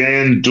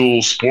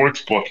FanDuel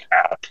Sportsbook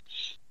app,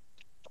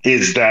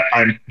 is that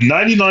I'm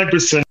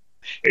 99%,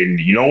 and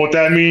you know what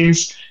that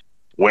means?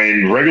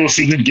 When regular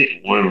season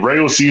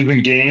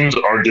games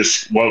are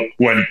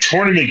when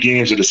tournament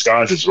games are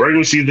disguised as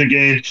regular season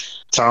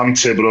games, Tom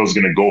Thibodeau is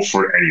going to go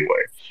for it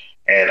anyway.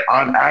 And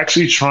I'm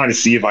actually trying to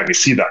see if I can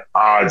see the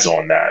odds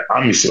on that.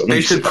 They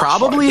should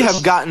probably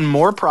have gotten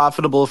more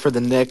profitable for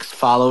the Knicks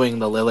following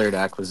the Lillard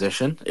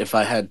acquisition, if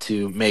I had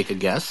to make a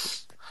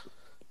guess.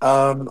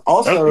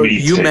 Also,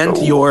 you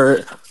meant your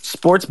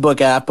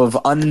sportsbook app of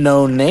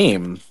unknown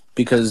name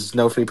because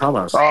no free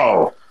promos.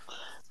 Oh.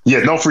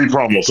 Yeah, no free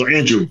promo. So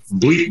Andrew,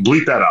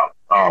 bleep that out.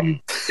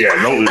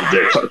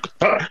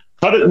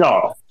 Cut it.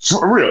 No,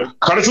 for real.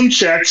 Cut us some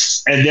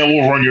checks, and then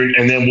we'll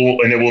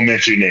we'll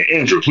mention your name.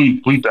 Andrew,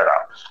 please bleep that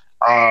out.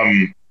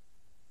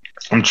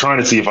 I'm trying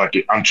to see if I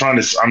can. I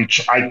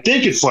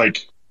think it's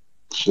like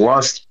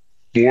plus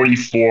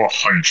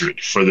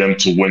 4,400 for them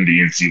to win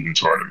the in-season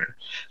tournament,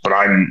 but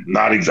I'm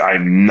not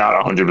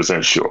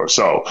 100% sure.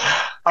 So,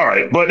 all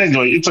right, but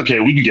anyway, it's okay.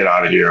 We can get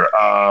out of here.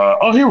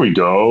 Here we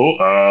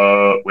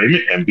go. Wait a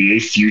minute,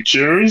 NBA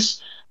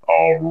futures.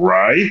 All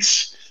right,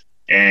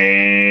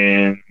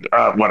 and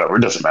whatever.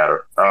 It doesn't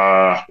matter.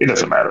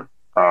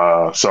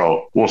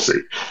 So we'll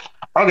see.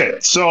 Okay,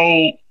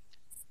 so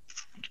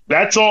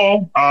that's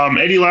all.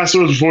 Any last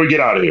words before we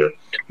get out of here?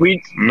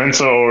 We Chris?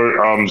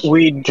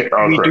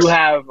 do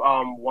have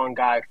one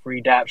guy,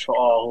 free daps for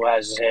all, who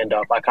has his hand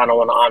up. I kind of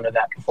want to honor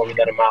that before we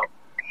let him out.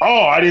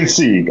 Oh, I didn't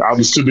see. I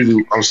was too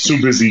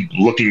busy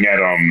looking at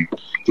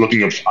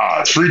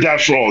free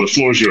daps for all. The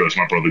floor is yours,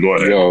 my brother. Go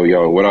ahead.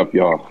 Yo, what up,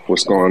 y'all?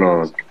 What's going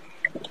on?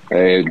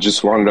 Hey,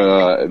 just wanted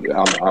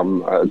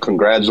to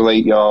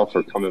congratulate y'all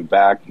for coming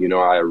back. You know,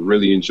 I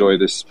really enjoy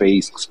this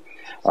space.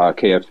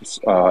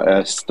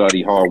 KFS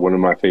Study Hall, one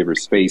of my favorite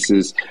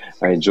spaces.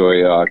 I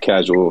enjoy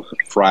Casual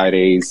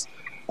Fridays.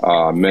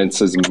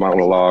 Mensa's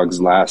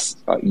monologues last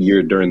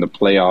year during the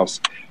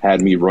playoffs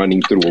had me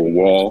running through a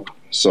wall.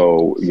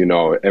 So, you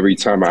know, every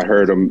time I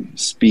heard him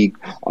speak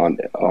on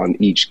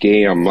each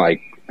game, I'm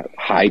like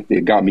hyped.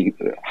 It got me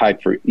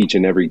hyped for each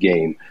and every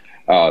game.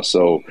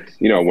 So,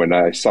 you know, when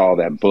I saw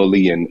that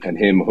Bully and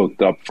him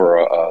hooked up for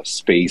a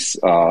space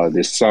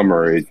this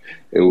summer, it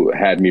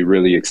had me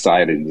really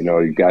excited. You know,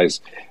 you guys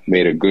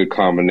made a good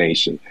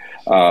combination.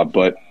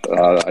 But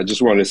I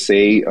just want to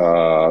say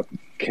our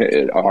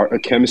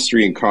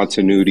chemistry and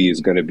continuity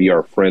is going to be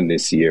our friend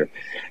this year.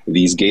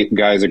 These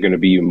guys are going to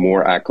be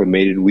more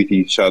acclimated with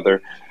each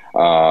other.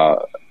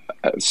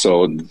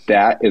 So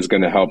that is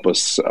going to help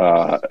us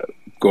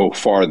go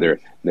farther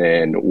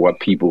than what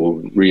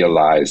people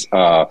realize.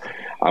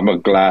 I'm a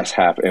glass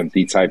half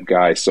empty type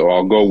guy, so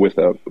I'll go with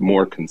a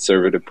more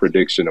conservative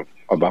prediction of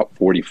about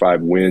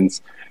 45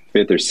 wins,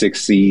 5th or 6th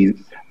seed.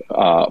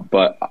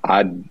 But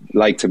I'd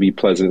like to be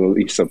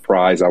pleasantly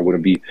surprised. It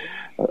wouldn't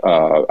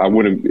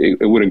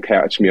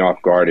catch me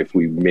off guard if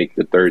we make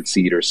the 3rd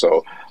seed or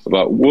so.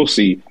 But we'll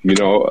see. You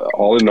know,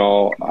 all in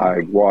all,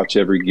 I watch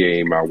every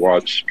game. I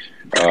watch.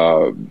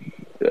 I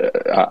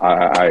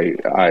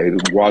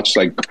watch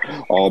like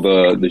all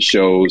the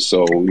shows,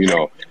 so you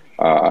know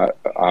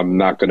I'm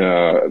not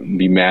gonna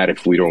be mad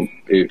if we don't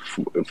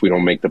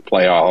make the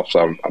playoffs.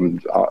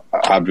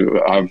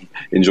 I've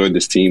enjoyed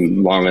this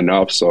team long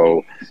enough,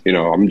 so you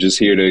know I'm just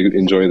here to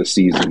enjoy the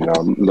season.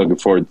 I'm looking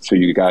forward to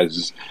you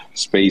guys'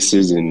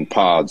 spaces and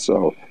pods.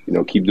 So you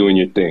know, keep doing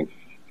your thing.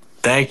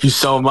 Thank you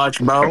so much,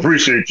 bro.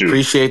 Appreciate you.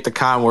 Appreciate the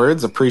kind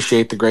words.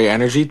 Appreciate the great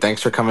energy.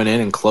 Thanks for coming in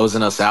and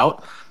closing us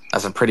out.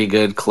 That's a pretty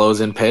good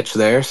closing pitch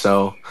there.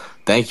 So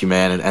thank you,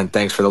 man. And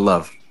thanks for the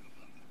love.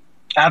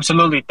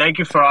 Absolutely. Thank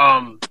you for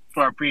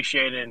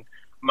appreciating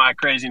my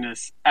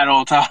craziness at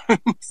all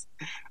times.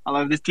 I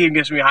love this team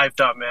gets me hyped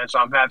up, man. So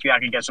I'm happy I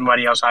can get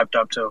somebody else hyped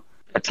up too.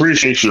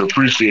 Appreciate you.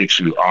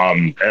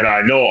 And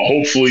I know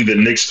hopefully the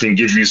Knicks can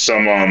give you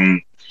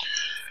some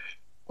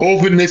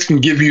hoping Knicks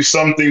can give you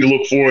something to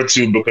look forward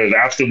to, because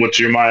after what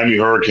your Miami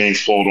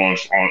Hurricanes pulled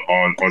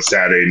on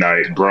Saturday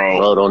night,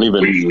 bro. Don't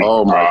even.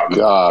 Oh my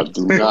God,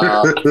 do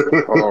not.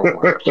 Oh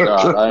my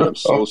God, I am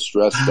so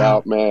stressed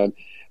out, man.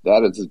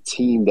 That is a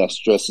team that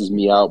stresses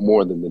me out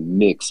more than the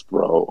Knicks,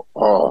 bro.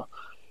 Oh,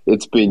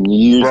 it's been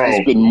years. Bro.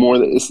 It's been more.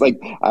 It's like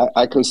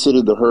I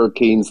consider the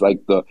Hurricanes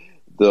like the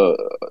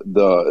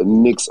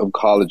Knicks of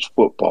college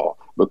football,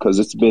 because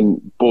it's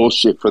been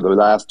bullshit for the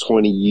last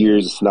 20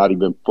 years. It's not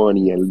even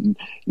funny. And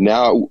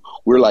now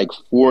we're like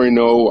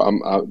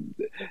 4-0.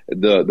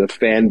 The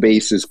fan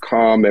base is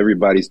calm.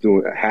 Everybody's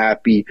doing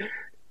happy.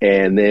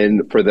 And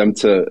then for them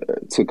to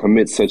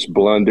commit such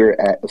blunder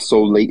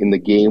so late in the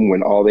game,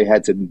 when all they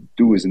had to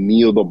do is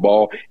kneel the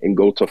ball and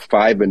go to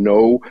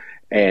 5-0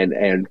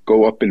 and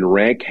go up in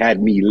rank,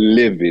 had me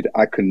livid.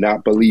 I could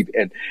not believe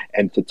it.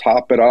 And to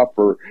top it off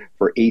for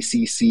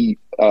ACC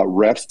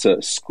refs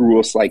to screw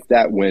us like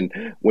that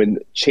when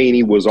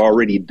Chaney was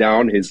already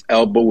down, his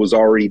elbow was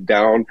already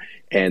down,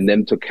 and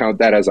then to count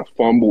that as a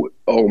fumble.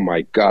 Oh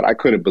my God, I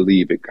couldn't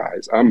believe it,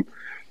 guys.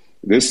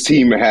 This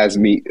team has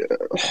me.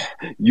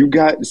 You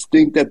guys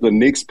think that the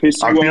Knicks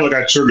piss you off? I feel like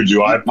I triggered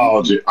you. I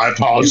apologize.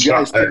 You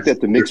guys think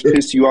that the Knicks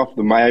piss you off?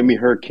 The Miami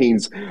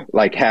Hurricanes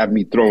like have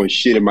me throwing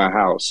shit in my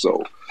house.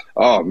 So,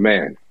 oh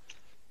man,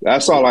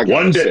 that's all I got.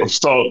 One day,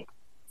 so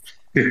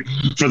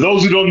for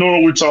those who don't know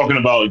what we're talking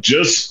about,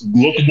 just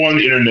look up on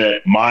the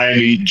internet,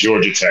 Miami,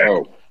 Georgia Tech.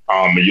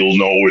 And you'll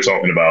know what we're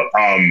talking about.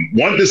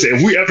 One to say,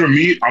 if we ever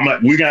meet,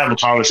 we're gonna have a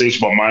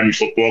conversation about Miami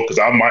football, because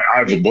I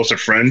have a bunch of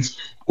friends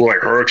who are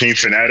like Hurricane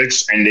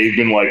fanatics, and they've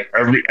been like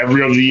every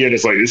other year.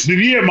 It's like, this is the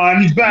year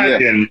Miami's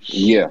back, and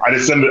I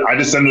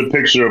just send a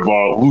picture of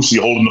Lucy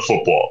holding the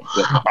football.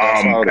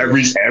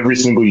 Every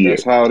single year.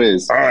 That's how it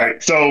is. All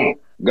right, so.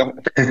 Go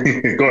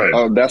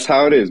ahead. That's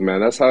how it is, man.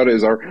 That's how it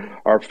is.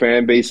 Our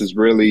fan base is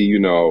really, you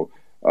know,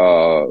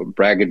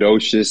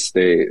 braggadocious.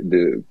 They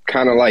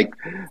kind of like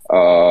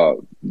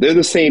they're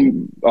the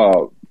same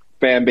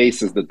fan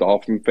base as the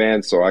Dolphin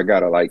fans, so I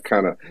gotta like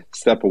kind of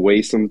step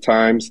away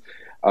sometimes.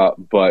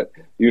 But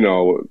you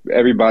know,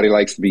 everybody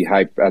likes to be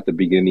hyped at the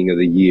beginning of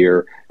the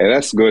year, and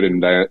that's good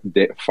and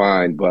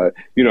fine. But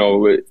you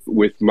know,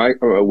 with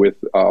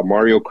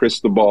Mario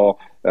Cristobal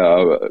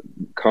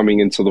coming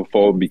into the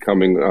fold,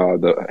 becoming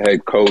the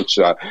head coach,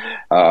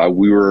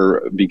 we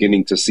were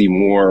beginning to see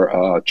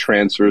more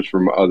transfers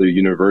from other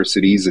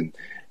universities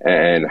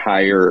and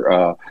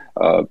higher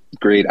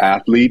grade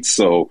athletes.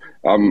 So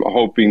I'm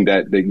hoping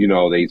that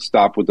they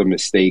stop with the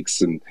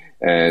mistakes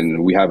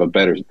and we have a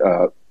better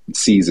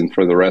season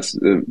for the rest,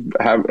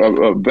 have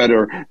a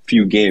better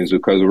few games,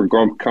 because we're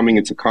coming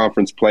into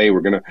conference play.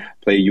 We're going to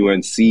play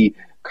UNC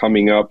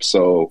coming up.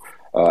 So,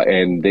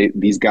 and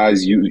these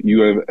guys,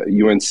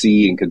 UNC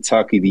and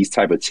Kentucky, these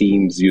type of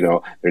teams,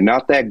 they're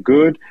not that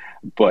good,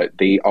 but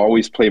they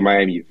always play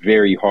Miami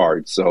very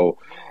hard. So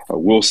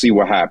we'll see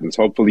what happens.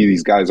 Hopefully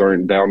these guys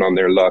aren't down on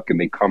their luck and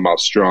they come out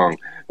strong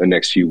the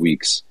next few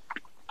weeks.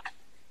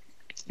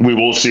 We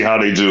will see how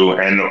they do.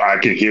 And I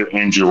can hear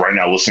Andrew right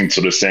now listening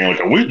to this saying,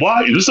 like,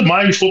 why? Is this a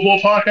Miami football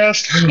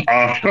podcast?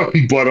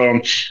 But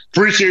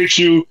appreciate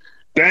you.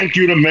 Thank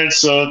you to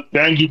Mensa.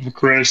 Thank you to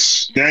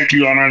Chris. Thank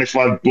you,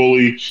 R95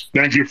 Bully.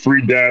 Thank you,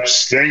 Free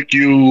Depths. Thank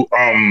you,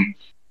 Kevin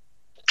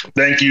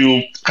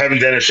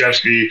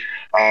Danishevsky.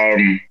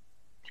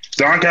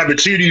 Don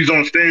Cappuccini's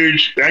on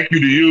stage. Thank you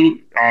to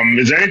you.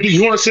 Is there anything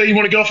you want to say you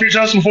want to get off your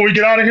chest before we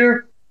get out of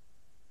here?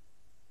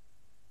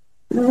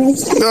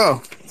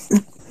 Oh.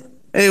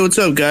 Hey, what's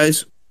up,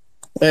 guys?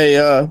 Hey,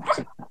 I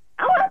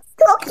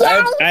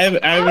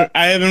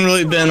haven't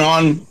really been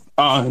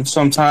on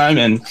some time,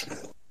 and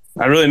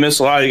I really miss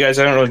a lot of you guys.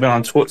 I haven't really been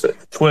on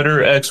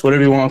Twitter, X,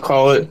 whatever you want to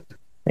call it,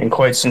 in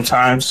quite some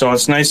time. So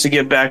it's nice to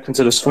get back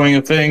into the swing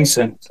of things.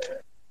 And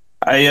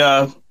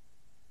I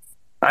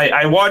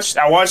watched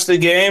the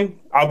game.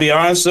 I'll be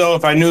honest though,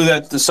 if I knew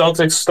that the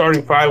Celtics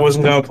starting five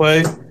wasn't going to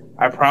play,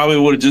 I probably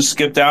would have just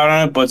skipped out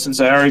on it. But since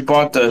I already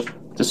bought the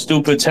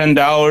stupid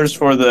 $10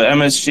 for the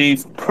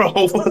MSG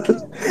Pro,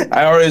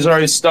 I was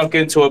already stuck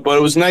into it. But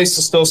it was nice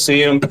to still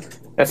see him.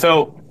 It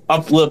felt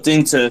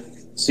uplifting to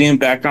see him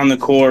back on the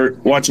court,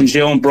 watching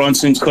Jalen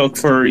Brunson cook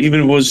for,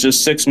 even if it was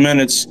just 6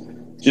 minutes,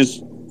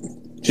 just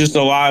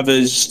a lot of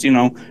his,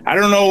 I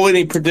don't know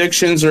any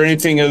predictions or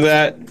anything of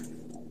that.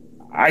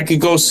 I could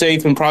go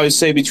safe and probably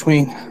say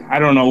between,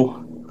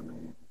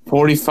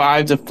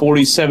 45 to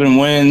 47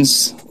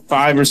 wins,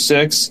 5 or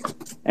 6,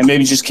 and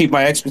maybe just keep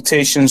my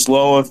expectations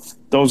low if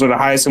those are the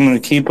highest I'm going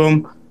to keep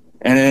them.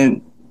 And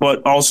then,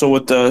 but also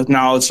with the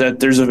knowledge that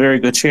there's a very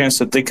good chance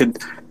that they could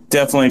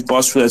definitely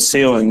bust for that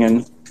ceiling.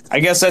 And I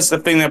guess that's the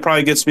thing that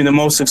probably gets me the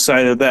most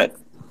excited, that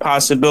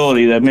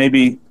possibility that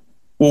maybe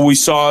what we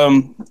saw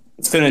them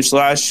finish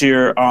last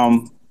year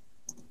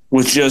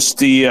was just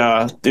they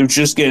were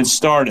just getting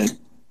started.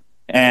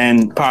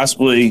 And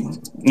possibly,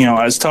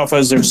 as tough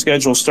as their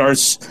schedule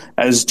starts,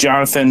 as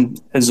Jonathan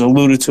has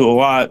alluded to a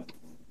lot,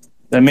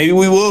 that maybe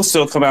we will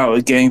still come out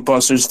with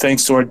gangbusters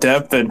thanks to our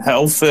depth and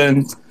health,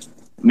 and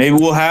maybe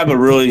we'll have a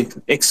really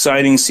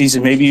exciting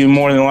season, maybe even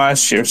more than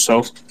last year.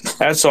 So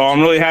that's all.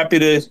 I'm really happy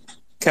to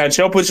catch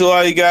up with a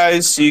lot of you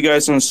guys, see you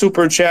guys on the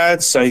super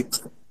chats. I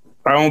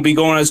won't be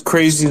going as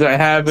crazy as I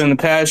have in the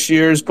past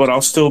years, but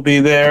I'll still be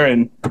there.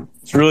 And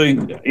it's really,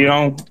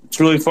 it's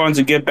really fun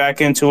to get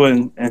back into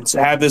it and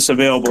to have this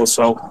available.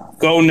 So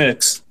go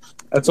Knicks.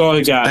 That's all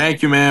I got.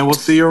 Thank you, man. We'll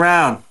see you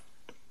around.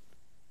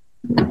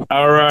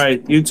 All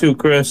right. You too,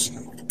 Chris.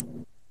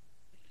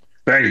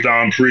 Thanks,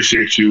 Dom.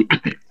 Appreciate you.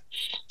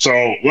 So,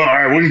 well, all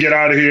right, we can get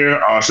out of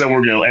here. I said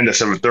we're going to end at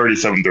 7:30,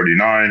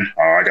 7:39.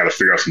 I got to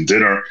figure out some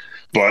dinner.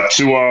 But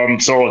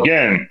so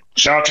again,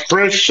 shout out to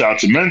Chris, shout out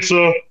to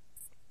Mensa,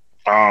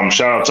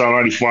 shout out to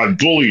 95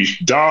 Bully,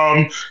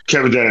 Dom,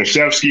 Kevin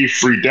Danishevsky,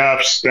 Free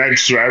Daps.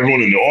 Thanks to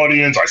everyone in the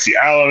audience. I see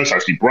Alice, I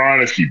see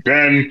Brian, I see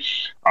Ben.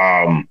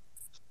 Shout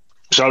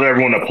out to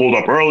everyone that pulled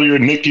up earlier.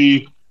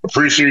 Nikki,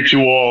 appreciate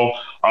you all.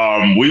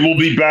 We will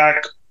be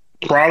back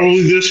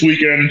probably this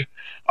weekend.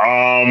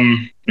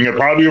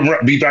 Probably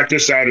be back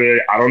this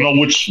Saturday. I don't know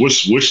which two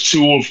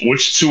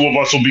of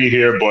us will be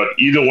here, but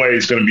either way,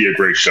 it's going to be a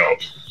great show.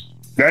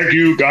 Thank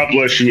you. God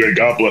bless you, and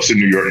God bless the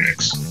New York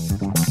Knicks.